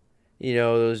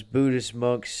 Those Buddhist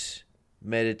monks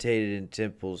meditated in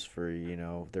temples for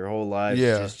their whole lives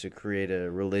just to create a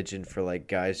religion for like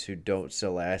guys who don't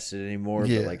sell acid anymore,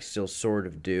 but like still sort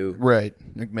of do. Right,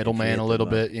 like middleman a little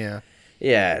bit. Yeah.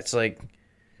 Yeah, it's like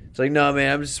no,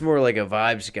 man, I'm just more like a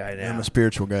vibes guy now. I'm a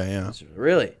spiritual guy, yeah.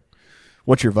 Really?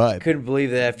 What's your vibe? I couldn't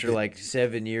believe that after like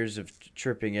 7 years of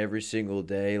tripping every single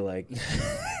day, like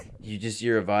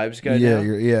you're a vibes guy now?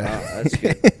 Yeah. Wow, that's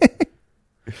good.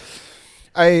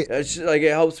 It's just, like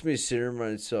it helps me center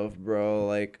myself, bro.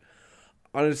 Like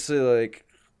honestly,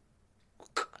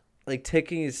 like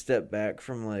taking a step back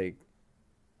from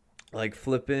like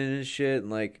flipping and shit,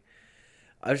 and like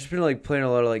I've just been like playing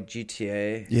a lot of like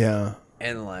GTA. Yeah.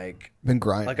 And like been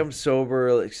grinding. Like I'm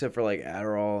sober except for like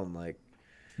Adderall and like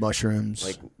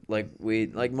mushrooms. Like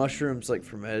weed, like mushrooms like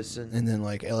for medicine. And then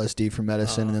like LSD for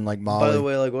medicine and then like Molly. By the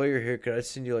way, like while you're here, could I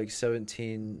send you like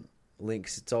 17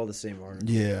 links? It's all the same article.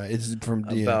 Yeah, it's from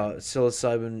about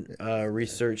psilocybin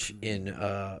research in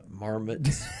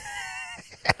marmots.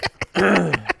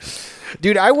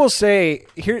 Dude, I will say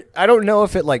here, I don't know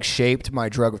if it like shaped my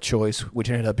drug of choice, which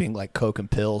ended up being like coke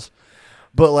and pills,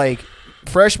 but like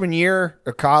freshman year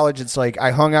of college, it's like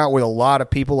I hung out with a lot of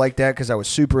people like that because I was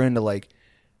super into like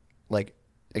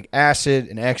acid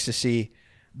and ecstasy,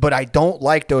 but I don't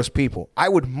like those people. I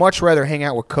would much rather hang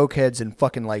out with cokeheads and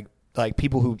fucking like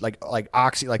people who like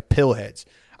oxy, like pill heads.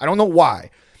 I don't know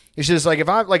why. It's just like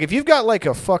if you've got like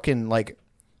a fucking like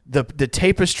the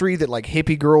tapestry that like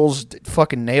hippie girls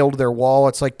fucking nailed to their wall,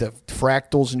 it's like the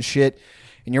fractals and shit,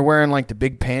 and you're wearing like the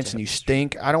big pants and you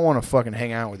stink, I don't want to fucking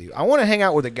hang out with you. I want to hang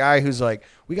out with a guy who's like,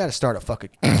 we got to start a fucking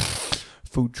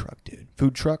food truck, dude.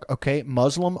 Food truck, okay?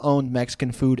 Muslim-owned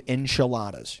Mexican food,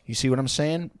 enchiladas. You see what I'm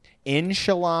saying?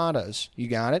 Enchiladas. You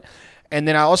got it? And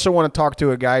then I also want to talk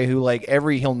to a guy who like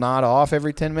he'll nod off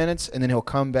every 10 minutes and then he'll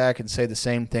come back and say the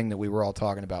same thing that we were all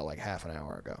talking about like half an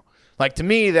hour ago. Like to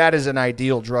me, that is an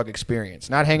ideal drug experience.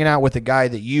 Not hanging out with a guy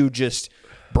that you just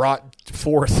brought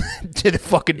forth to the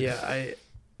fucking... Yeah,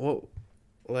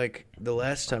 like the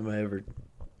last time I ever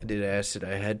did acid,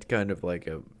 I had kind of like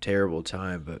a terrible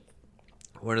time, but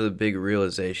one of the big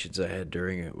realizations I had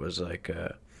during it was like,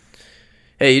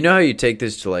 hey, you know how you take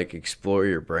this to like explore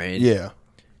your brain? Yeah.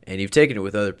 And you've taken it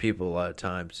with other people a lot of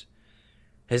times.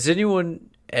 Has anyone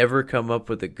ever come up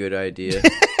with a good idea?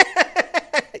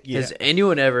 Yeah. Has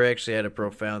anyone ever actually had a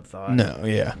profound thought? No,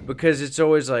 yeah. Because it's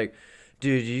always like,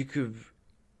 dude, you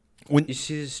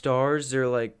see the stars? They're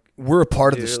like, we're a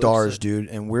part of the stars, dude,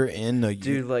 and we're in the...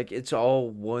 Dude, like, it's all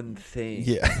one thing.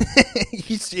 Yeah.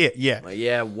 You see it, yeah. Like,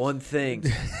 yeah, one thing.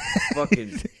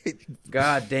 Fucking...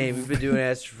 God damn, you've been doing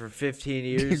acid for 15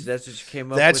 years. That's what you came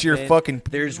up with, That's your man? fucking...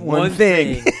 There's one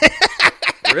thing.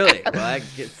 Really? Well, I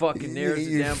get fucking narrows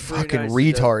it down pretty fucking nice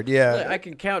retard, yeah. Look, I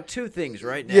can count two things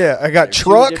right now. Yeah, I got They're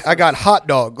truck, I got hot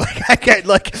dog. Like, I got,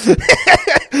 like...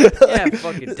 Yeah,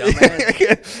 fucking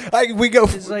dumbass. We go...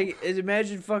 It's like,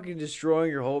 imagine fucking destroying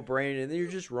your whole brain and then you're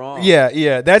just wrong.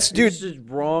 Yeah, that's... Dude... You're just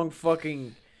wrong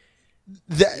fucking...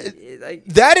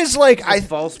 That is like...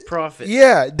 false prophet.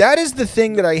 Yeah, that is the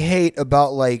thing that I hate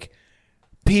about, like,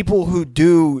 people who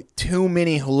do too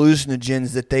many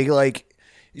hallucinogens that they, like...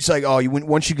 It's like, oh,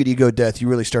 once you get ego death, you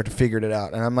really start to figure it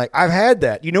out. And I'm like, I've had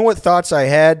that. You know what thoughts I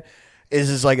had?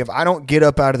 Is like, if I don't get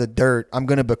up out of the dirt, I'm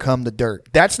going to become the dirt.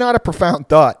 That's not a profound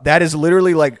thought. That is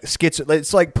literally like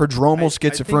it's like prodromal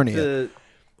schizophrenia. I think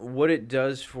what it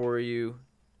does for you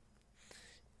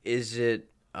is it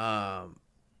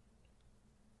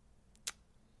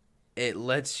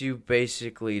lets you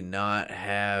basically not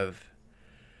have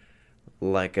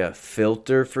like a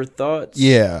filter for thoughts.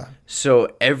 Yeah. So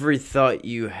every thought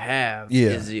you have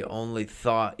is the only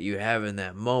thought you have in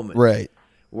that moment. Right.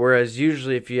 Whereas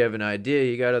usually if you have an idea,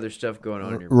 you got other stuff going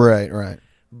on in your brain. Right.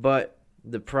 But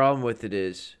the problem with it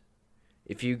is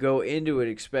if you go into it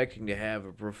expecting to have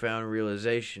a profound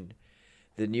realization,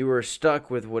 then you are stuck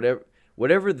with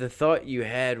whatever the thought you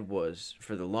had was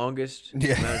for the longest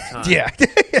amount of time. Yeah.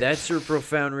 That's your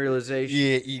profound realization.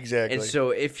 Yeah, exactly. And so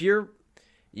if you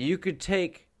could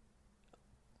take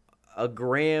a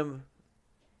gram,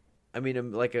 you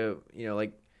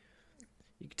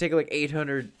could take like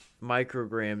 800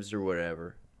 micrograms or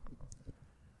whatever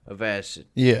of acid.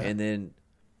 Yeah. And then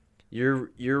your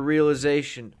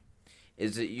realization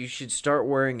is that you should start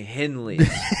wearing Henleys.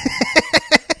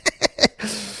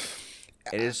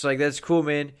 And it's like, that's cool,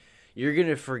 man. You're going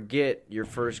to forget your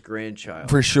first grandchild.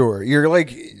 For sure. You're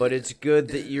like... But it's good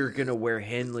that you're going to wear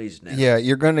Henleys now. Yeah,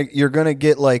 you're gonna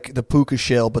get like the puka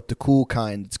shell, but the cool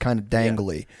kind. It's kind of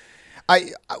dangly.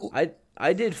 Yeah.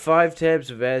 I did 5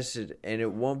 tabs of acid, and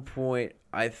at one point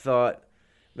I thought,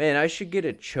 man, I should get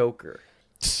a choker.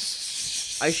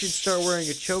 I should start wearing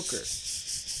a choker.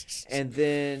 And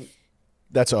then...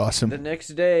 That's awesome. The next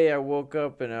day I woke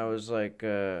up and I was like...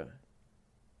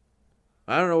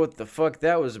 I don't know what the fuck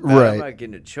that was about. Right. I'm not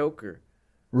getting a choker.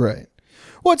 Right.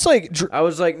 Well, it's like... I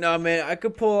was like, no, man, I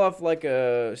could pull off like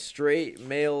a straight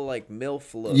male, like,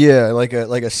 MILF look. Yeah, like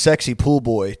a sexy pool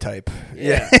boy type.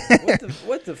 Yeah.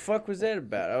 What the fuck was that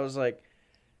about? I was like,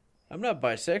 I'm not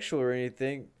bisexual or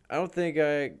anything. I don't think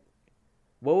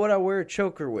what would I wear a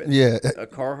choker with? Yeah. A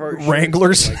Carhartt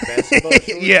Wranglers? Like basketball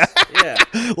shorts? Yeah. Yeah.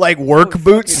 Like work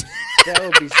boots? That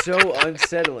would be so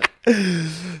unsettling.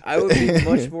 I would be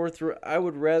much more I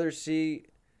would rather see,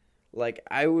 like,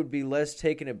 I would be less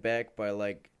taken aback by,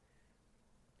 like,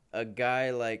 a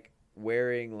guy, like,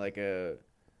 wearing, like,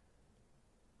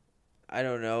 I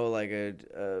don't know, like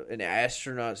an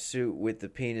astronaut suit with the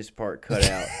penis part cut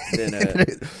out than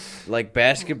like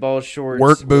basketball shorts,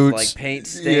 work with, boots, like paint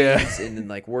stains, and then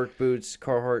like work boots,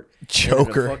 Carhartt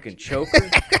choker, and a fucking choker.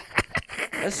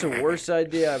 That's the worst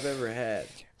idea I've ever had.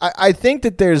 I think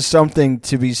that there's something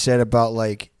to be said about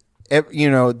like,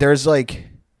 there's like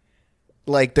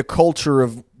the culture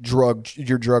of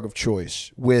your drug of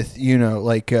choice with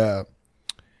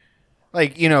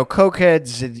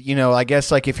cokeheads, I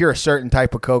guess like if you're a certain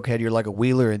type of cokehead, you're like a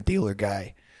wheeler and dealer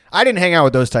guy. I didn't hang out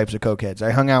with those types of cokeheads.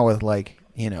 I hung out with like,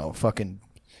 fucking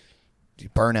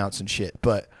burnouts and shit.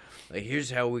 But Like,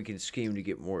 here's how we can scheme to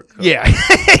get more coke. Yeah.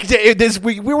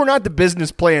 we were not the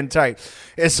business plan type.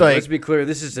 It's like, let's be clear,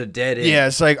 this is a dead end. Yeah,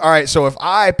 it's like, all right, so if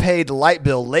I paid the light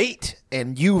bill late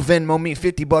and you Venmo me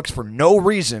 $50 for no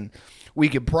reason, we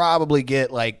could probably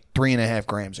get like 3.5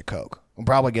 grams of coke. We'll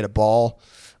probably get a ball.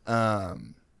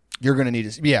 You're going to need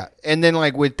to, yeah. And then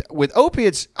like with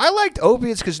opiates, I liked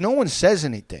opiates because no one says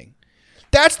anything.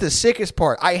 That's the sickest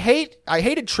part. I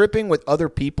hated tripping with other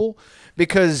people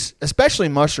because, especially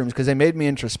mushrooms, because they made me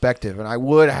introspective, and I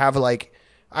would have like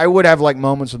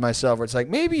moments with myself where it's like,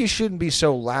 maybe you shouldn't be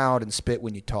so loud and spit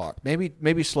when you talk.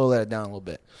 Maybe slow that down a little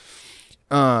bit.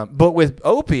 But with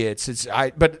opiates,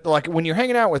 but like when you're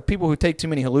hanging out with people who take too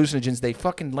many hallucinogens, they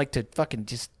fucking like to fucking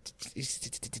just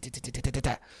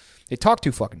they talk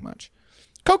too fucking much.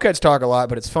 Cokeheads talk a lot,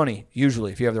 but it's funny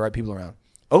usually if you have the right people around.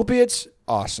 Opiates,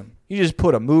 awesome. You just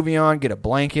put a movie on, get a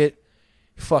blanket,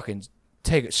 fucking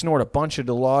snort a bunch of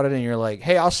Dilaudid, and you're like,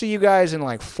 hey, I'll see you guys in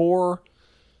like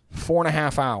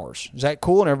 4.5 hours. Is that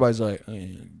cool? And everybody's like,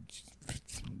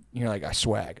 you're like, I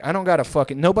swag. I don't got to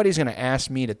fucking, nobody's going to ask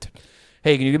me to,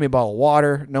 hey, can you give me a bottle of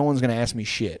water? No one's going to ask me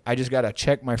shit. I just got to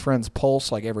check my friend's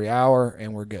pulse like every hour,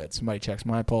 and we're good. Somebody checks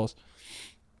my pulse.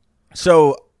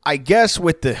 So I guess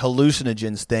with the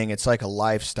hallucinogens thing, it's like a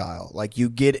lifestyle. Like you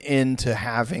get into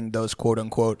having those quote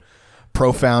unquote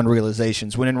profound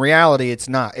realizations when in reality it's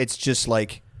not. It's just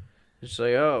like,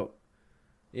 oh,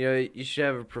 you know, you should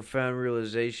have a profound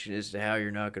realization as to how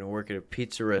you're not going to work at a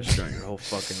pizza restaurant your whole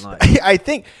fucking life. I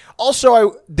think also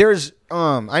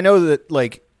I know that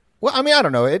like, well, I mean, I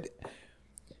don't know it.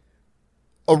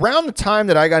 Around the time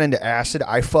that I got into acid,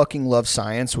 I fucking love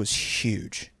science was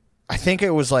huge. I think it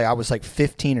was like I was like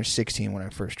 15 or 16 when I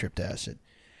first tripped acid.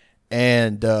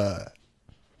 And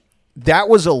that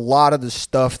was a lot of the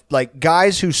stuff, like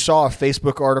guys who saw a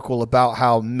Facebook article about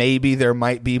how maybe there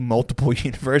might be multiple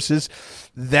universes,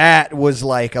 that was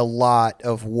like a lot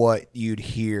of what you'd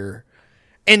hear.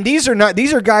 And these are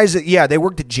guys that, yeah, they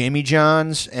worked at Jimmy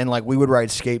John's and like we would ride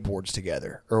skateboards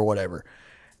together or whatever.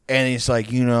 And he's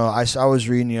like, you know, I was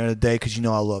reading the other day because, you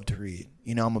know, I love to read.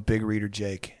 You know, I'm a big reader,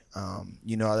 Jake.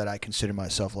 You know that I consider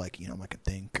myself like, you know, like a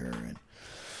thinker, and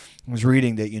I was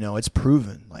reading that, you know, it's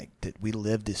proven like that we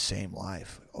live this same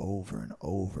life over and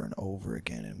over and over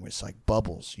again, and it's like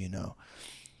bubbles, you know.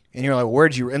 And you're like,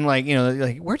 where'd you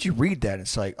read that?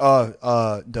 It's like,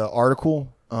 the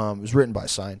article was written by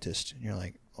scientists, and you're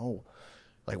like, oh,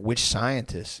 like which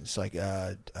scientist? It's like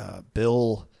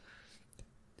Bill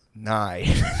Nye,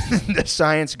 the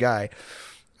science guy.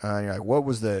 And you're like, what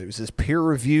was this peer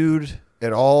reviewed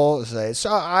at all? It's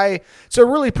a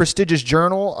really prestigious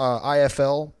journal,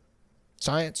 IFL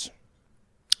Science.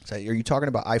 So are you talking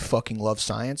about I fucking love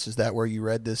science? Is that where you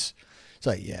read this? It's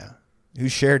like, yeah. Who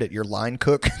shared it? Your line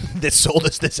cook that sold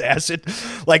us this acid?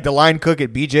 Like the line cook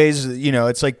at BJ's, you know,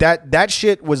 it's like that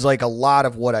shit was like a lot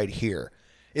of what I'd hear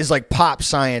is like pop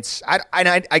science.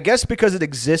 I guess because it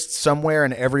exists somewhere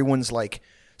and everyone's like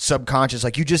subconscious,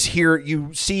 like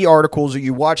you see articles or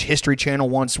you watch History Channel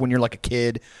once when you're like a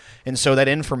kid, and so that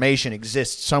information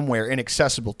exists somewhere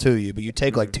inaccessible to you, but you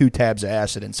take like 2 tabs of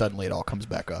acid and suddenly it all comes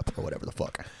back up or whatever the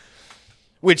fuck,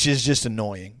 which is just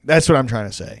annoying. That's what I'm trying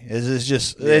to say.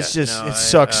 It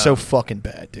sucks so fucking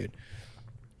bad, dude.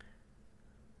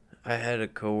 I had a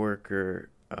coworker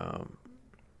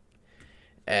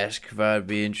ask if I'd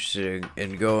be interested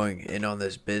in going in on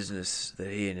this business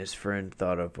that he and his friend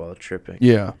thought of while tripping.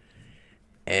 Yeah.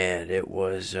 And it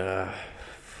was,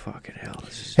 fucking hell.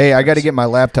 Hey, I got to get my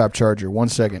laptop charger. 1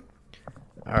 second.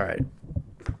 All right.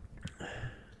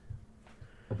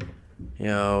 You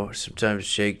know, sometimes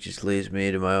Jake just leaves me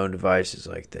to my own devices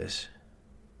like this.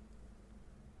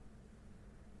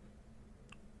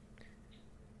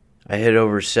 I hit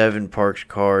over 7 parked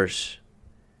cars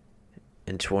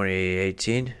in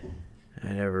 2018. I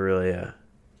never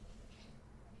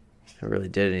really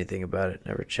did anything about it.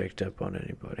 Never checked up on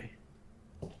anybody.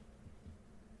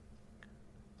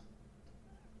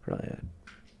 Probably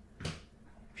a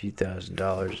few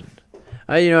 $1,000s.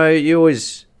 And you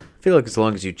always feel like as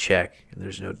long as you check and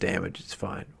there's no damage, it's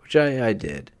fine. Which I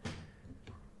did.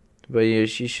 But you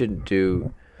shouldn't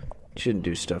do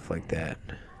stuff like that.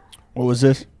 What was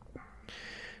this?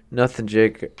 Nothing,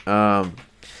 Jake.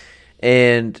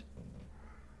 And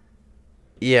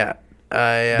yeah,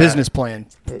 I business plan.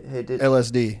 Hey,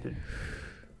 LSD.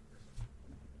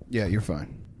 Yeah, you're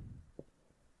fine.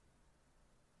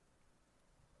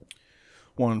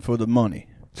 1 for the money,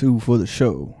 2 for the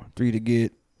show, 3 to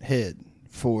get head,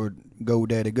 4 go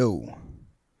daddy go.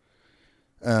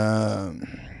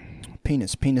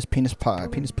 Penis pie,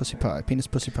 penis pussy pie, penis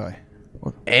pussy pie.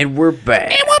 And we're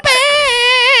back.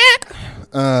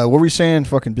 What were we saying?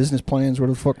 Fucking business plans. What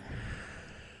the fuck?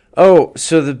 Oh,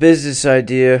 so the business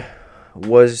idea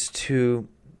was to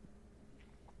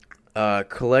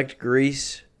collect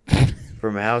grease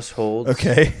from households.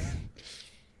 Okay.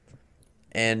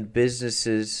 And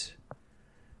businesses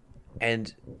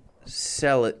and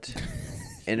sell it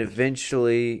and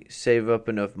eventually save up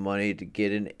enough money to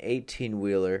get an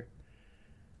 18-wheeler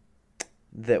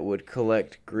that would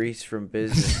collect grease from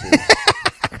businesses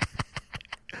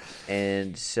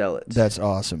and sell it. That's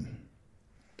awesome.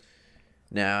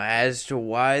 Now, as to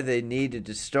why they needed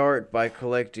to start by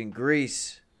collecting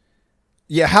grease.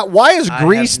 Yeah, why is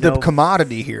grease the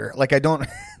commodity here? Like, I don't...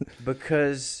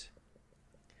 Because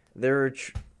there are...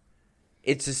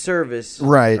 It's a service.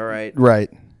 Right. All right. Right.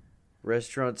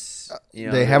 Restaurants,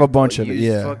 they have a bunch of it,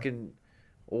 yeah. Fucking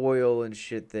oil and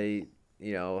shit, they,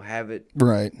 have it.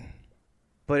 Right.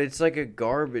 But it's like a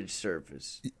garbage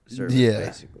service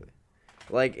basically.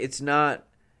 Like, it's not...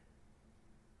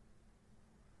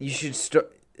 You should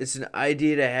start... It's an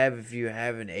idea to have if you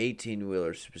have an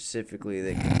 18-wheeler specifically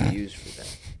that can be used for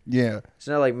that. Yeah. It's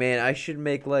not like, man, I should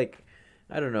make like,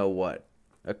 I don't know what,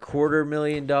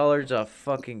 $250,000 off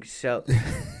fucking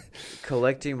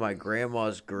collecting my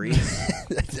grandma's grease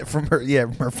from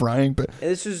her frying. But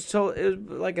this was it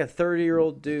was like a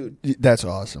 30-year-old dude. That's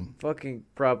awesome. Fucking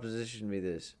propositioned me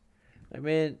this. Like,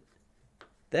 man,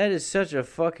 that is such a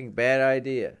fucking bad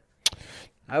idea.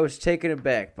 I was taken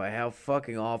aback by how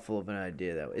fucking awful of an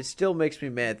idea that was. It still makes me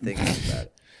mad thinking about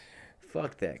it.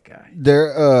 Fuck that guy.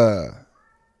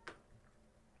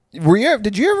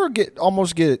 Did you ever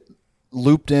almost get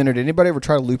looped in, or did anybody ever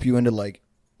try to loop you into like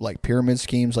pyramid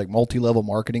schemes, like multi-level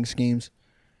marketing schemes?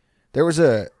 There was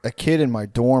a kid in my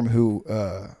dorm who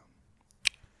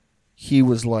he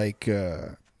was like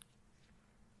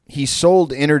he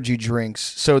sold energy drinks.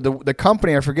 So the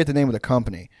company, I forget the name of the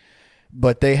company,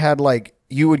 but they had like,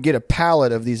 you would get a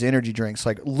pallet of these energy drinks,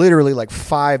 like literally like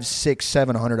 500, 600,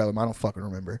 700 of them. I don't fucking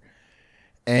remember.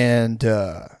 And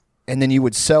then you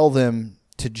would sell them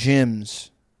to gyms,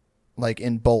 like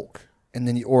in bulk, and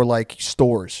then or like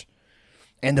stores.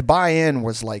 And the buy-in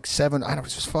was like it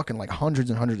was just fucking like hundreds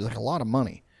and hundreds, like a lot of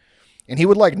money. And he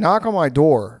would like knock on my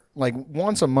door like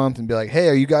once a month and be like, "Hey,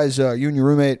 are you guys, you and your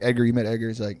roommate Edgar? You met Edgar?"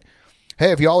 He's like,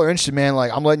 "Hey, if y'all are interested, man,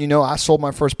 like I'm letting you know, I sold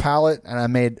my first pallet and I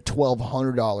made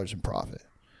 $1,200 in profit."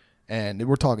 And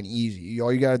we're talking easy.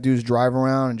 All you gotta do is drive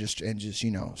around and just see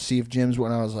if gyms.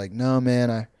 When I was like, "No,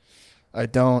 man, I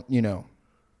don't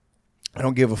I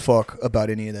don't give a fuck about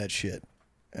any of that shit,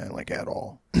 like at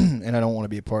all, and I don't want to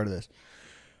be a part of this."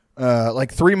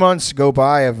 Like 3 months go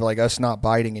by of like us not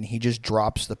biting, and he just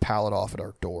drops the pallet off at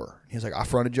our door. He's like, "I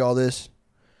fronted y'all this,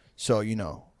 so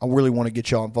I really want to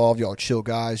get y'all involved. Y'all are chill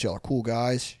guys. Y'all are cool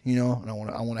guys, and I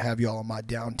want to have y'all on my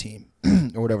down team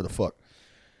or whatever the fuck."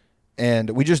 And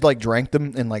we just like drank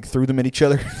them and like threw them at each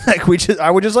other. Like I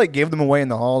would just like give them away in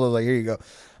the hall. I was like, "Here you go,"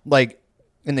 like.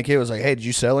 And the kid was like, "Hey, did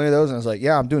you sell any of those?" And I was like,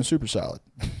 "Yeah, I'm doing super solid.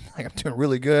 Like, I'm doing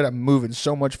really good. I'm moving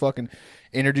so much fucking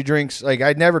energy drinks." Like,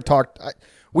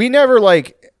 we never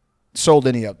like sold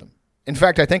any of them. In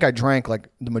fact, I think I drank like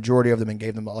the majority of them and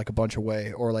gave them like a bunch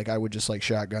away, or like I would just like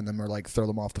shotgun them or like throw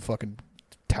them off the fucking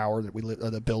tower that we live,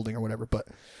 the building or whatever. But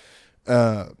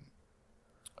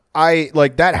I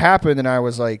like that happened, and I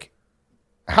was like,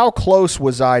 how close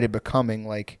was I to becoming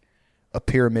like a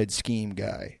pyramid scheme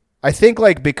guy? I think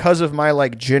like because of my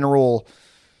like general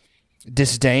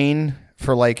disdain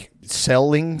for like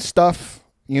selling stuff,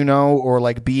 or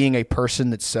like being a person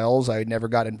that sells, I never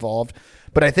got involved.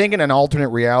 But I think in an alternate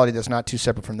reality that's not too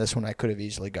separate from this one, I could have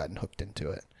easily gotten hooked into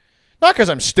it. Not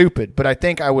because I'm stupid, but I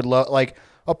think I would love, like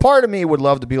a part of me would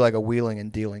love to be like a wheeling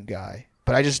and dealing guy.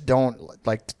 But I just don't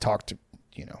like to talk to,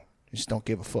 just don't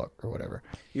give a fuck or whatever.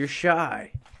 You're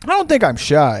shy. I don't think I'm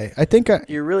shy. I think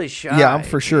you're really shy. Yeah, I'm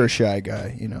for sure a shy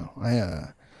guy.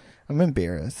 I'm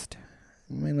embarrassed.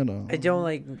 I don't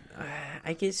like.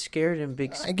 I get scared in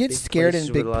big. I get scared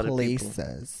in big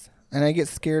places, and I get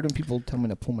scared when people tell me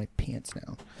to pull my pants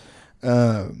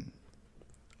down.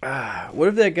 What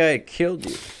if that guy had killed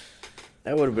you?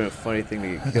 That would have been a funny thing to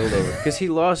get killed over, because he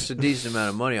lost a decent amount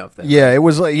of money off that. Yeah, it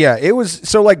was like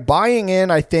so like buying in,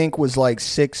 I think was like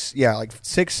six,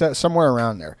 somewhere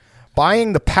around there.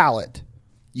 Buying the pallet,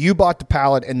 you bought the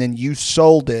pallet and then you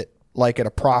sold it like at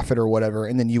a profit or whatever,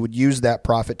 and then you would use that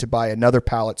profit to buy another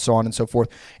pallet, so on and so forth.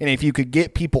 And if you could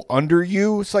get people under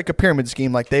you, it's like a pyramid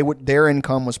scheme. Like their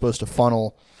income was supposed to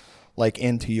funnel like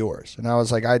into yours. And I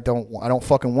was like, I don't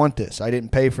fucking want this. I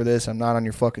didn't pay for this. I'm not on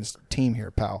your fucking team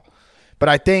here, pal. But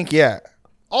I think, yeah.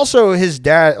 Also, his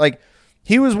dad, like,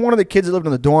 he was one of the kids that lived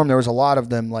in the dorm. There was a lot of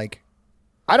them, like,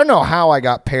 I don't know how I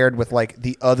got paired with, like,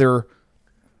 the other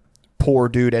poor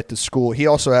dude at the school. He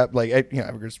also had like,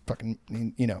 fucking,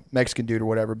 Mexican dude or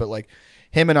whatever. But like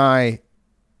him and I,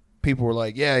 people were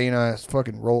like, yeah, it's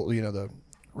fucking roll, the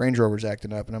Range Rover's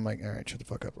acting up. And I'm like, all right, shut the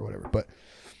fuck up or whatever. But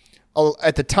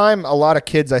at the time, a lot of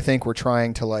kids, I think, were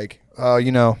trying to like,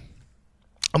 I'm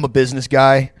a business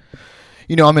guy.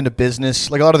 I'm into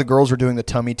business. Like a lot of the girls were doing the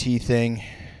tummy tea thing.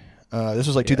 This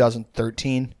was like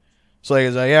 2013. So like, I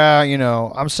was like,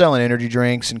 yeah, I'm selling energy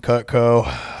drinks and Cutco.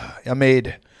 I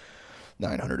made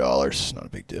 $900. Not a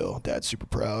big deal. Dad's super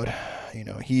proud.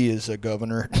 He is a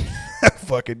governor.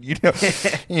 Fucking,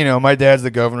 my dad's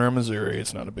the governor of Missouri.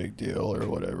 It's not a big deal or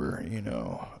whatever,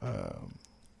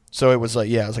 So it was like,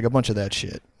 it was like a bunch of that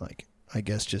shit. Like, I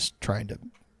guess just trying to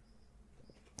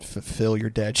fulfill your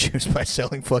dad's shoes by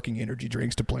selling fucking energy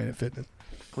drinks to Planet Fitness.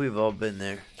 We've all been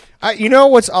there.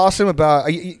 What's awesome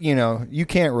about, you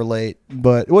can't relate,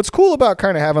 but what's cool about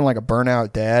kind of having like a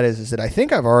burnout dad is that I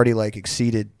think I've already like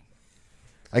exceeded,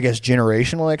 I guess,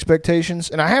 generational expectations.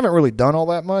 And I haven't really done all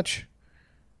that much.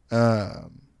 But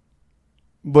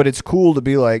it's cool to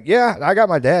be like, yeah, I got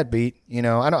my dad beat.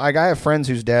 I have friends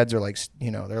whose dads are like,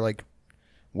 they're like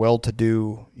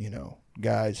well-to-do,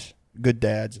 guys, good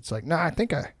dads. It's like, nah, I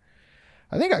think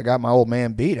I got my old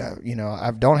man beat.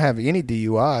 I don't have any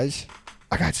DUIs.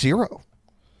 I got 0.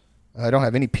 I don't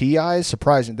have any PIs.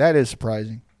 Surprising. That is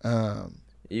surprising.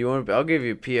 You want? I'll give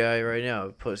you a PI right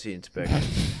now. Pussy inspection.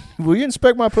 Will you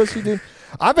inspect my pussy, dude?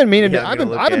 I've been meaning. I've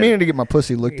been meaning to get my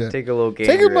pussy looked at. Take a little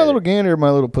gander. Take my little gander at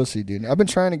my little pussy, dude. I've been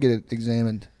trying to get it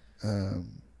examined.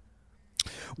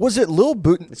 Was it Lil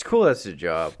Boot? It's cool. That's a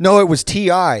job. No, it was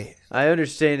T.I. I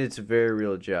understand it's a very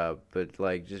real job, but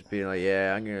like just being like,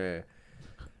 yeah, I'm gonna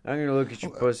look at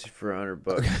your pussy for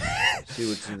 $100. See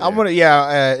what's in there. I'm gonna,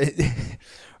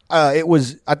 it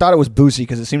was. I thought it was Boosie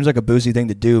because it seems like a Boosie thing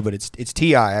to do, but it's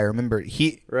T.I. I remember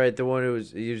right, the one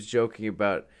he was joking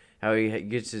about how he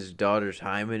gets his daughter's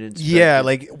hymen inspected. Yeah,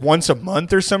 like once a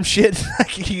month or some shit.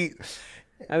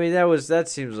 I mean, that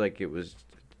seems like it was.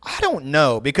 I don't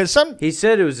know because he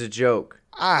said it was a joke.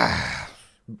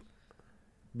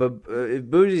 But if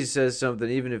Boosie says something,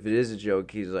 even if it is a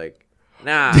joke, he's like,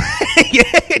 nah.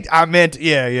 I meant,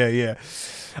 yeah.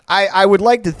 I would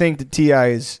like to think that T.I.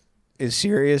 is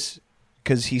serious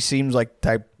because he seems like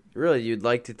type. Really, you'd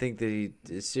like to think that he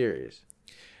is serious.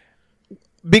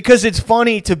 Because it's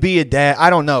funny to be a dad.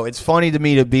 I don't know. It's funny to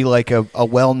me to be like a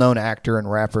well-known actor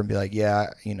and rapper and be like,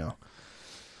 yeah,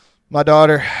 my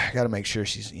daughter, I got to make sure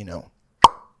she's,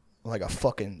 like a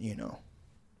fucking,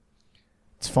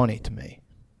 It's funny to me.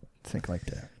 Think like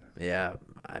that. Yeah,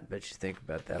 I bet you think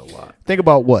about that a lot. Think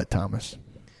about what, Thomas?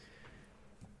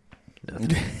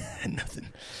 Nothing. Nothing.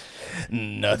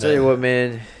 I'll tell you what,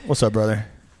 man. What's up, brother?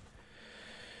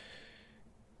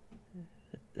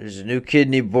 There's a new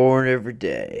kidney born every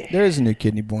day. There is a new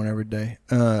kidney born every day.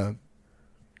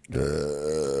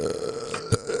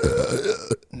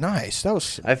 Nice. That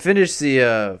was. I finished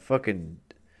the fucking.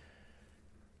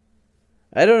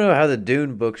 I don't know how the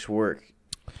Dune books work.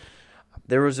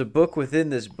 There was a book within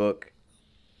this book.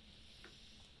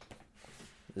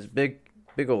 This big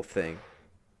old thing.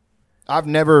 I've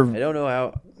never. I don't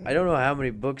know how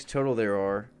many books total there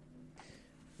are,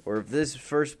 or if this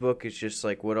first book is just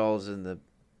like what all is in the.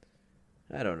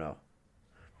 I don't know,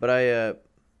 but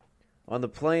on the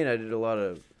plane I did a lot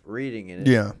of reading in it.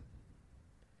 Yeah.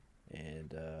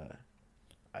 And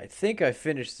I think I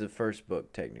finished the first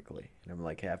book technically, and I'm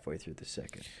like halfway through the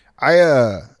second.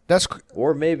 That's.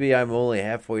 Or maybe I'm only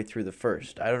halfway through the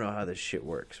first. I don't know how this shit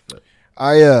works, but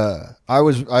I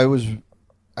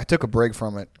took a break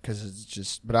from it because it's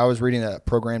just. But I was reading that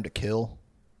Program to Kill,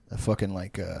 a fucking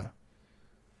like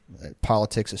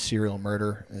politics of serial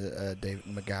murder, David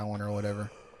McGowan or whatever,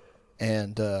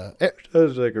 and it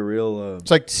was like a real.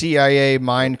 It's like CIA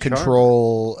mind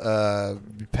control,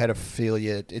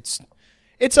 pedophilia.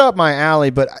 It's up my alley,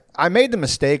 but I made the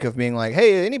mistake of being like,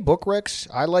 hey, any book recs?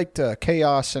 I liked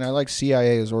Chaos and I like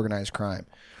CIA as organized crime.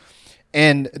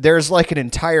 And there's like an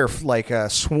entire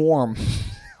swarm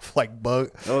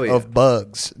of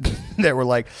bugs that were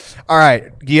like, all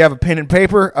right, do you have a pen and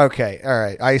paper? Okay, all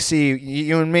right. I see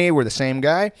you and me, we're the same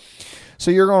guy.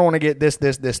 So you're going to want to get this.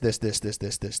 And then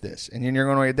you're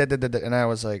going to get that. And I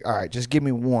was like, all right, just give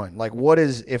me one. Like, what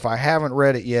is, if I haven't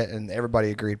read it yet, and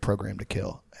everybody agreed, Program to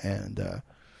Kill. And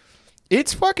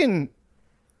it's fucked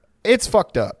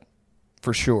up,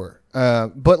 for sure.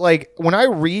 But, like, when I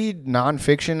read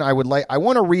nonfiction, I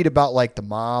want to read about, like, the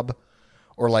mob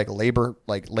or, like,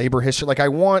 labor history. Like, I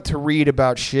want to read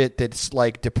about shit that's,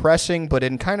 like, depressing, but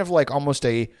in kind of, like, almost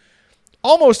in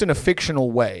a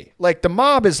fictional way. Like, the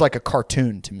mob is like a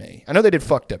cartoon to me. I know they did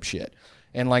fucked up shit.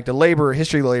 And like the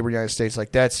history of the labor in the United States,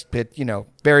 like that's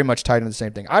very much tied into the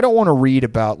same thing. I don't want to read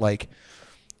about like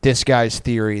this guy's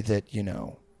theory that,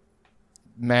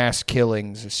 mass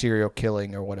killings or serial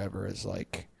killing or whatever is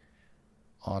like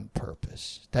on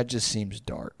purpose. That just seems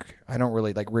dark. I don't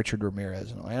really like Richard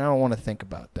Ramirez. I don't want to think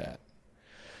about that.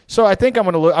 So I think I'm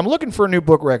looking for new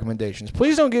book recommendations.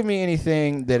 Please don't give me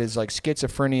anything that is like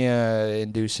schizophrenia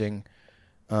inducing.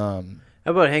 How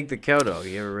about Hank the Cowdog?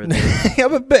 You ever read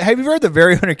that? Have you read The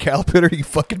Very Hunter Caterpillar, you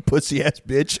fucking pussy ass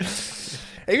bitch?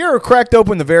 Have you ever cracked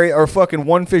open or fucking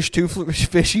One Fish, Two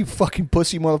Fish, you fucking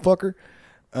pussy motherfucker?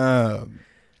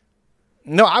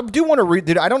 No, I do want to read.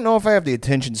 Dude, I don't know if I have the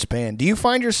attention span. Do you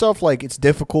find yourself like it's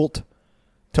difficult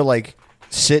to like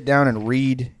sit down and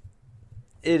read?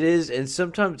 It is, and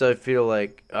sometimes I feel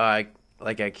like I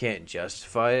can't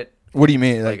justify it. What do you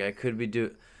mean? Like I could be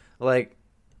to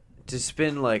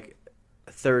spend like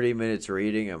 30 minutes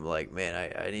reading. I'm like,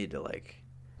 man, I need to like.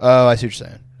 Oh, I see what you're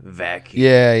saying. Vacuum.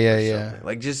 Yeah.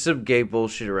 Like just some gay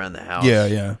bullshit around the house.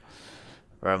 Yeah.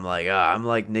 Where I'm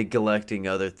like neglecting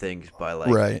other things by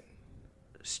like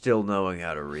still knowing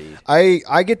how to read.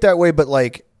 I get that way, but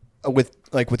like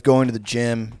with going to the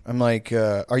gym, I'm like,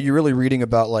 are you really reading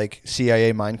about like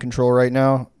CIA mind control right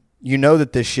now? You know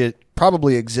that this shit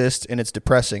probably exists and it's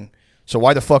depressing. So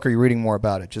why the fuck are you reading more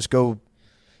about it? Just go,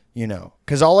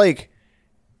 because I'll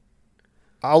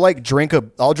drink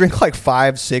like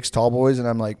 5-6 tall boys and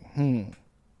I'm like, I'm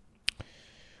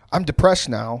depressed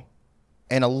now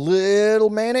and a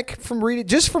little manic from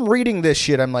reading this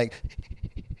shit. I'm like,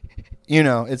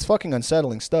 it's fucking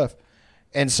unsettling stuff.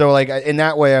 And so, like, in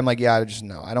that way, I'm like, I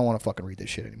don't want to fucking read this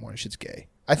shit anymore. This shit's gay.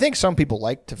 I think some people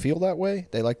like to feel that way.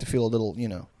 They like to feel a little,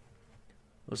 Well,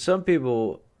 some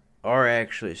people are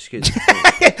actually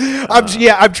schizophrenic.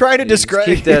 I'm trying to describe.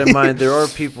 Keep that in mind. There are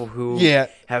people who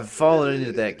have fallen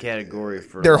into that category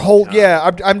for their whole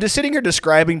time. I'm just sitting here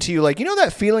describing to you, like,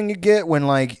 that feeling you get when,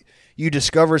 like, you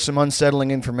discover some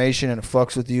unsettling information and it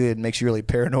fucks with you. It makes you really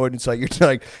paranoid. It's like you're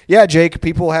like, yeah, Jake.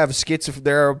 People have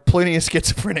there are plenty of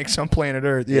schizophrenics on planet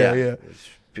Earth. Yeah.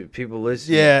 People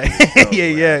listen.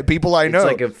 Yeah. People I know. It's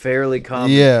like a fairly common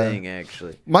thing,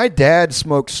 actually. My dad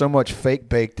smoked so much fake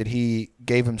bake that he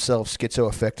gave himself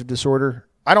schizoaffective disorder.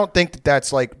 I don't think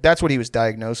that's what he was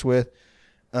diagnosed with.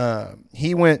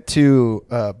 He went to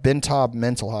Ben Taub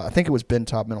Mental. I think it was Ben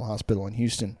Taub Mental Hospital in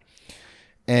Houston,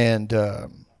 and.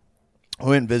 I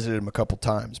went and visited him a couple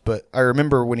times, but I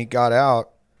remember when he got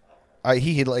out,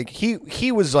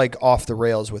 he was like off the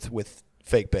rails with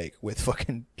fake bake, with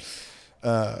fucking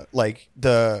like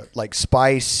the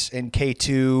spice and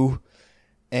K2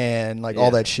 and like all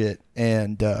that shit,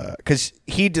 and because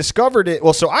he discovered it.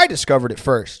 Well, so I discovered it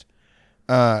first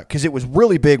because it was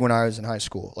really big when I was in high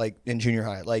school, like in junior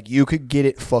high. Like you could get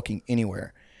it fucking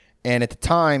anywhere, and at the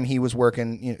time he was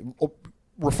working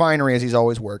refinery as he's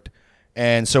always worked.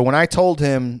 And so when I told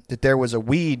him that there was a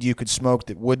weed you could smoke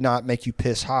that would not make you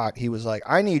piss hot, he was like,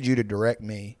 I need you to direct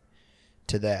me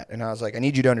to that. And I was like, I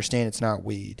need you to understand it's not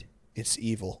weed. It's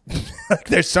evil. Like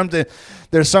there's something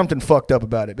fucked up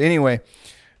about it. But anyway,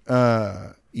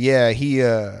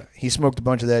 he smoked a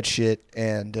bunch of that shit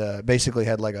and basically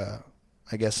had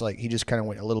he just kind of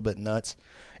went a little bit nuts.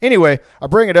 Anyway, I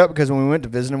bring it up because when we went to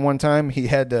visit him one time,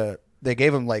 they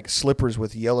gave him like slippers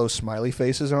with yellow smiley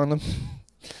faces on them.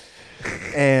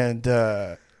 And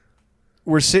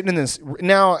we're sitting in this.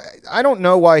 Now, I don't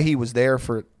know why he was there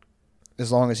for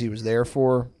as long as he was there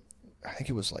for. I think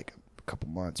it was like a couple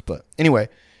months. But anyway,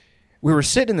 we were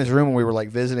sitting in this room and we were like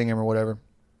visiting him or whatever.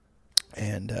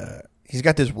 And he's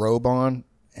got this robe on.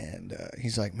 And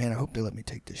he's like, man, I hope they let me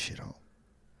take this shit home.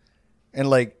 And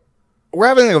like, we're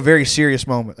having like a very serious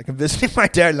moment. Like I'm visiting my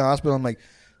dad in the hospital. I'm like,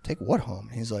 take what home?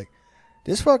 And he's like,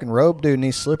 this fucking robe dude and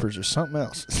these slippers or something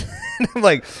else. I'm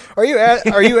like, are you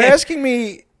asking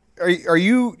me? Are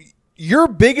you your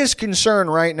biggest concern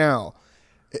right now?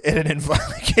 In an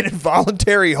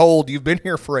involuntary hold, you've been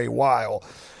here for a while.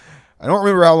 I don't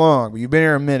remember how long, but you've been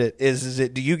here a minute. Is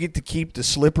it? Do you get to keep the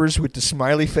slippers with the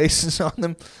smiley faces on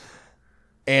them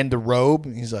and the robe?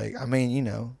 And he's like, I mean,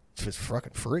 if it's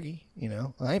fucking free,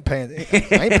 I ain't paying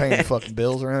the fucking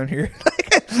bills around here.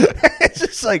 It's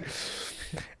just like.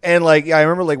 And like I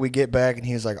remember, like we get back and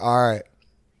he was like, "All right."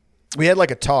 We had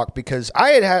like a talk because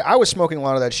I was smoking a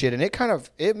lot of that shit and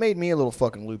it made me a little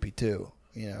fucking loopy too,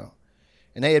 And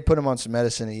they had put him on some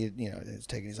medicine. And he was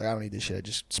taking. He's like, "I don't need this shit. I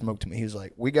just smoked to me." He was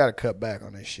like, "We got to cut back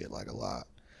on this shit like a lot."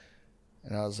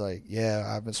 And I was like, "Yeah,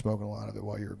 I've been smoking a lot of it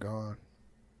while you were gone."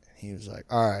 And he was like,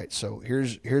 "All right, so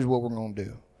here's what we're gonna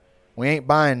do. We ain't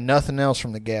buying nothing else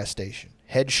from the gas station.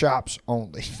 Head shops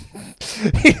only.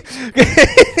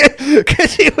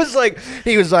 Because he was like,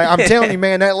 I'm telling you,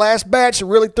 man, that last batch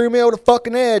really threw me over the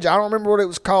fucking edge. I don't remember what it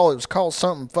was called. It was called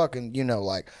something fucking,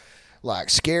 like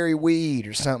scary weed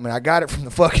or something. I got it from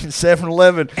the fucking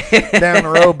 7-Eleven down the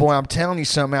road, boy. I'm telling you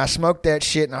something. I smoked that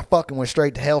shit and I fucking went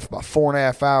straight to hell for about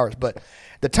 4.5 hours. But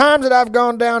the times that I've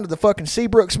gone down to the fucking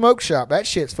Seabrook Smoke Shop, that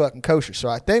shit's fucking kosher. So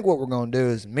I think what we're going to do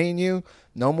is me and you,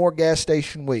 no more gas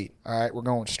station weed. All right, we're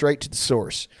going straight to the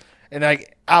source. And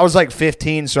I was like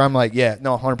 15, so I'm like, yeah,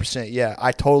 no, 100%. Yeah,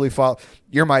 I totally follow.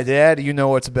 You're my dad. You know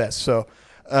what's best. So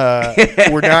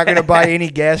we're not going to buy any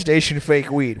gas station fake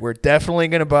weed. We're definitely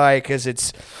going to buy it because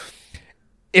it's –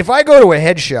 if I go to a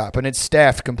head shop and it's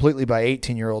staffed completely by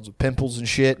 18-year-olds with pimples and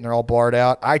shit and they're all barred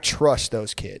out, I trust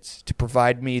those kids to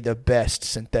provide me the best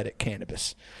synthetic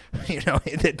cannabis,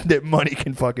 that money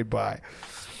can fucking buy.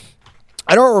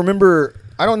 I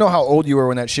don't know how old you were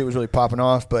when that shit was really popping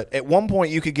off, but at one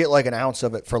point you could get like an ounce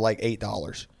of it for like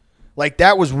 $8. Like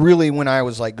that was really when I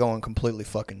was like going completely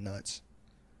fucking nuts.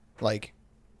 Like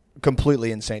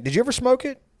completely insane. Did you ever smoke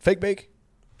it? Fake bake?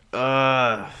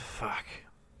 Fuck.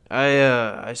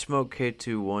 I smoked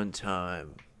K2 one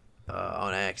time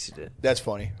on accident. That's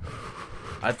funny.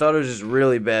 I thought it was just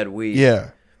really bad weed. Yeah.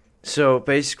 So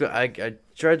basically I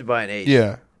tried to buy an eighth.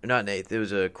 Yeah. Not an eighth. It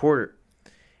was a quarter.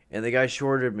 And the guy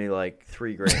shorted me like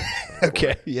 $3,000.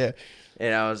 Okay, yeah.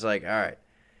 And I was like, all right,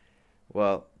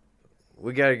 well,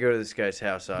 we got to go to this guy's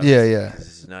house, obviously. Yeah.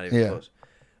 This is not even close.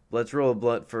 Let's roll a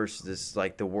blunt first. This is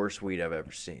like the worst weed I've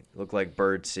ever seen. Looked like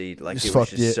bird seed. Like it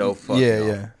was just so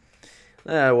fucking off.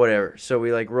 Whatever. So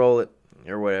we like roll it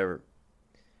or whatever.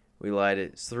 We light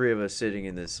it. It's three of us sitting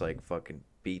in this like fucking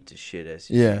beat to shit SUV.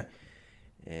 Yeah.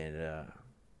 And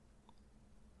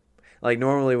like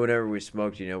normally whenever we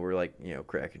smoked, we're like,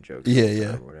 cracking jokes.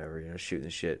 Yeah. Or whatever, shooting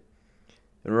the shit.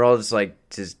 And we're all just like,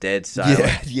 dead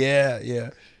silent. Yeah.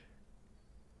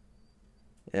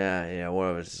 Yeah, one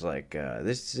of us is like,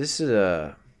 this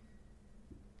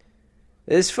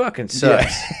fucking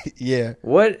sucks. Yeah.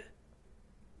 What?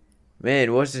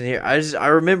 Man, what's in here? I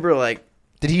remember like.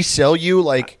 Did he sell you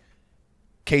like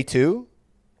K2?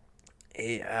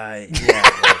 Yeah, it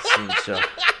seems so.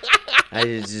 I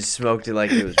just smoked it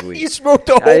like it was weed. You smoked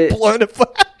a whole blunt of.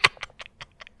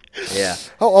 Yeah.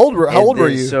 How old were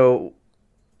you? So,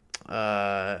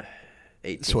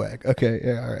 18. Swag. Okay.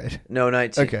 Yeah. All right. No,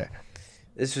 19. Okay.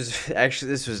 This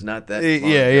was not that.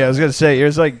 Yeah. I was gonna say it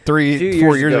was like 4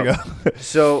 years ago.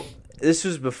 So this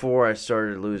was before I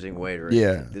started losing weight. Right?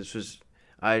 Yeah.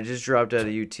 I just dropped out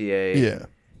of UTA. Yeah.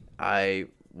 I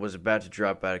was about to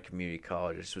drop out of community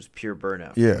college. This was pure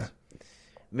burnout. Yeah.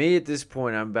 Me at this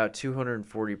point, I'm about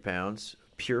 240 pounds,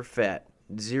 pure fat,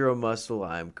 zero muscle.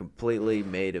 I'm completely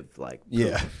made of like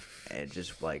poop and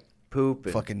just like poop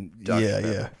and fucking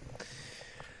Dr.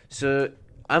 So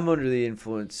I'm under the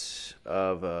influence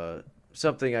of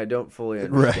something I don't fully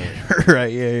understand.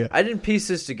 Right. Yeah. I didn't piece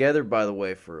this together, by the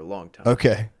way, for a long time.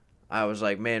 Okay. I was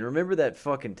like, man, remember that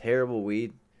fucking terrible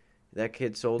weed that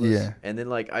kid sold us? Yeah. And then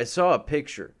like I saw a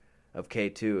picture of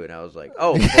K2 and I was like,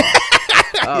 oh, fuck.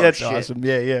 Oh, that's shit. awesome.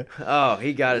 Yeah. Oh,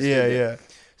 he got us. Yeah.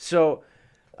 So,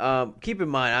 keep in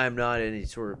mind, I'm not any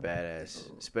sort of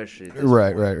badass, especially at this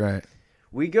Right. point. Right.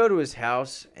 We go to his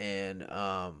house, and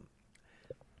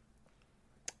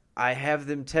I have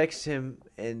them text him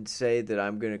and say that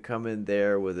I'm going to come in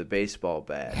there with a baseball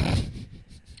bat.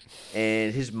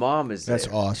 And his mom is there.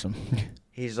 That's awesome.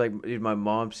 He's like, dude, my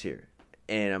mom's here.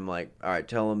 And I'm like, all right,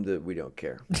 tell him that we don't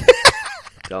care.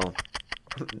 Tell him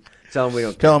we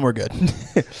don't care. Tell him we're good.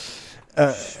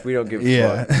 We don't give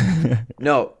a fuck.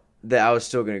 No, that I was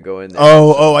still going to go in there.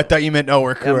 Oh, I thought you meant no,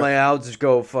 we're cool. I'm like, I'll just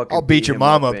go fucking I'll beat your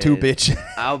mom up too, bitch.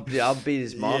 I'll beat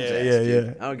his mom's ass,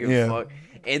 dude. I don't give a fuck.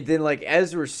 And then, like,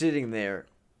 as we're sitting there,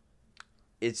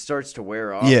 it starts to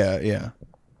wear off. Yeah.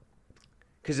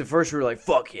 Because at first we were like,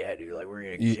 fuck yeah, dude. Like, we're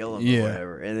going to kill him or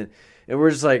whatever. And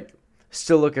we're just, like,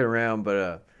 still looking around.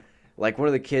 But, like, one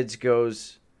of the kids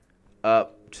goes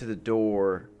up to the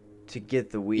door to get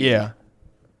the weed. Yeah.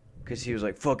 Because he was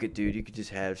like, fuck it, dude. You could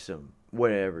just have some.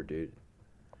 Whatever, dude.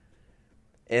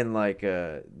 And, like,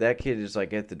 that kid is,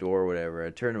 like, at the door or whatever.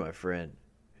 I turn to my friend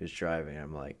who's driving.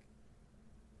 I'm like,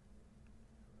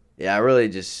 yeah, I really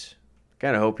just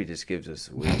kind of hope he just gives us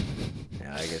the weed.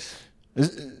 Yeah, I guess.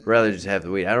 Rather just have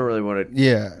the weed. I don't really want to.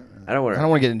 Yeah. I don't want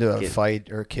to get into a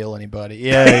fight or kill anybody.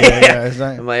 Yeah.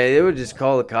 I'm like, they would just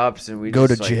call the cops and we go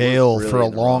just, to jail really for a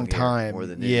long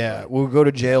time. Yeah, we'll go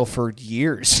to jail for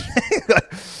years.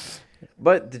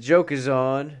 But the joke is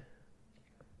on.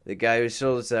 The guy who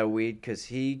sold us that weed because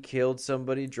he killed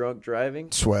somebody drunk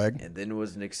driving. Swag. And then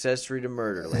was an accessory to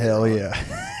murder. Hell yeah.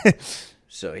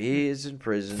 So he is in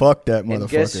prison. Fuck that motherfucker. And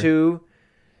guess who?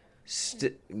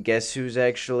 Guess who's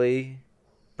actually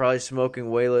probably smoking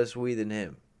way less weed than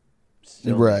him?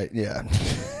 Still right, yeah.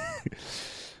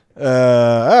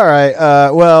 All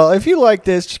right. Well, if you like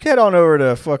this, just head on over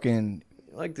to fucking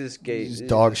like this gay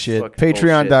dog shit.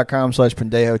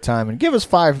 Patreon.com/Pendejo time and give us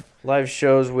 5 live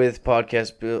shows with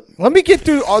podcast Bill. Let me get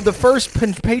through all the first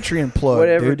Patreon plug.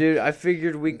 Whatever, dude. I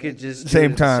figured we could just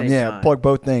same time. Plug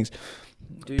both things.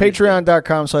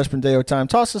 Patreon.com/Pendejo time.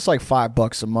 Toss us like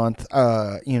 $5 a month.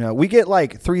 We get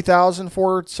like 3,000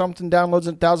 for something downloads,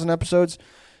 1,000 episodes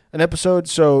an episode.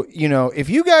 So if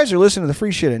you guys are listening to the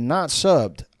free shit and not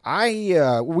subbed,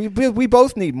 we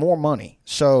both need more money.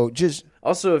 So just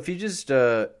also if you just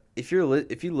if you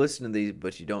listen to these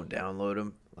but you don't download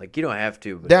them, like you don't have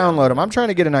to but download them. I'm trying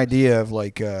to get an idea of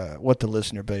like what the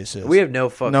listener base is. We have no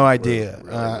idea.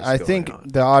 Really I think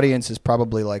the audience is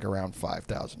probably like around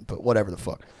 5,000, but whatever the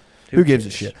fuck. Who gives a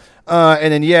shit?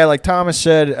 And then, like Thomas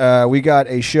said, we got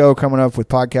a show coming up with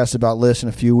Podcasts About Lists in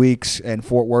a few weeks in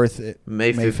Fort Worth,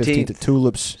 May 15th at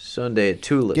Tulips. Sunday at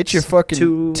Tulips. Get your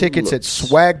fucking tickets at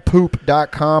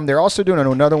swagpoop.com. They're also doing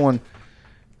another one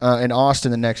in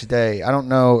Austin the next day. I don't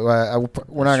know.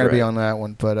 We're not going to be on that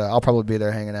one, but I'll probably be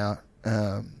there hanging out.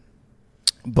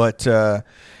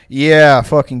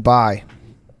 Fucking bye.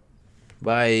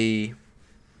 Bye.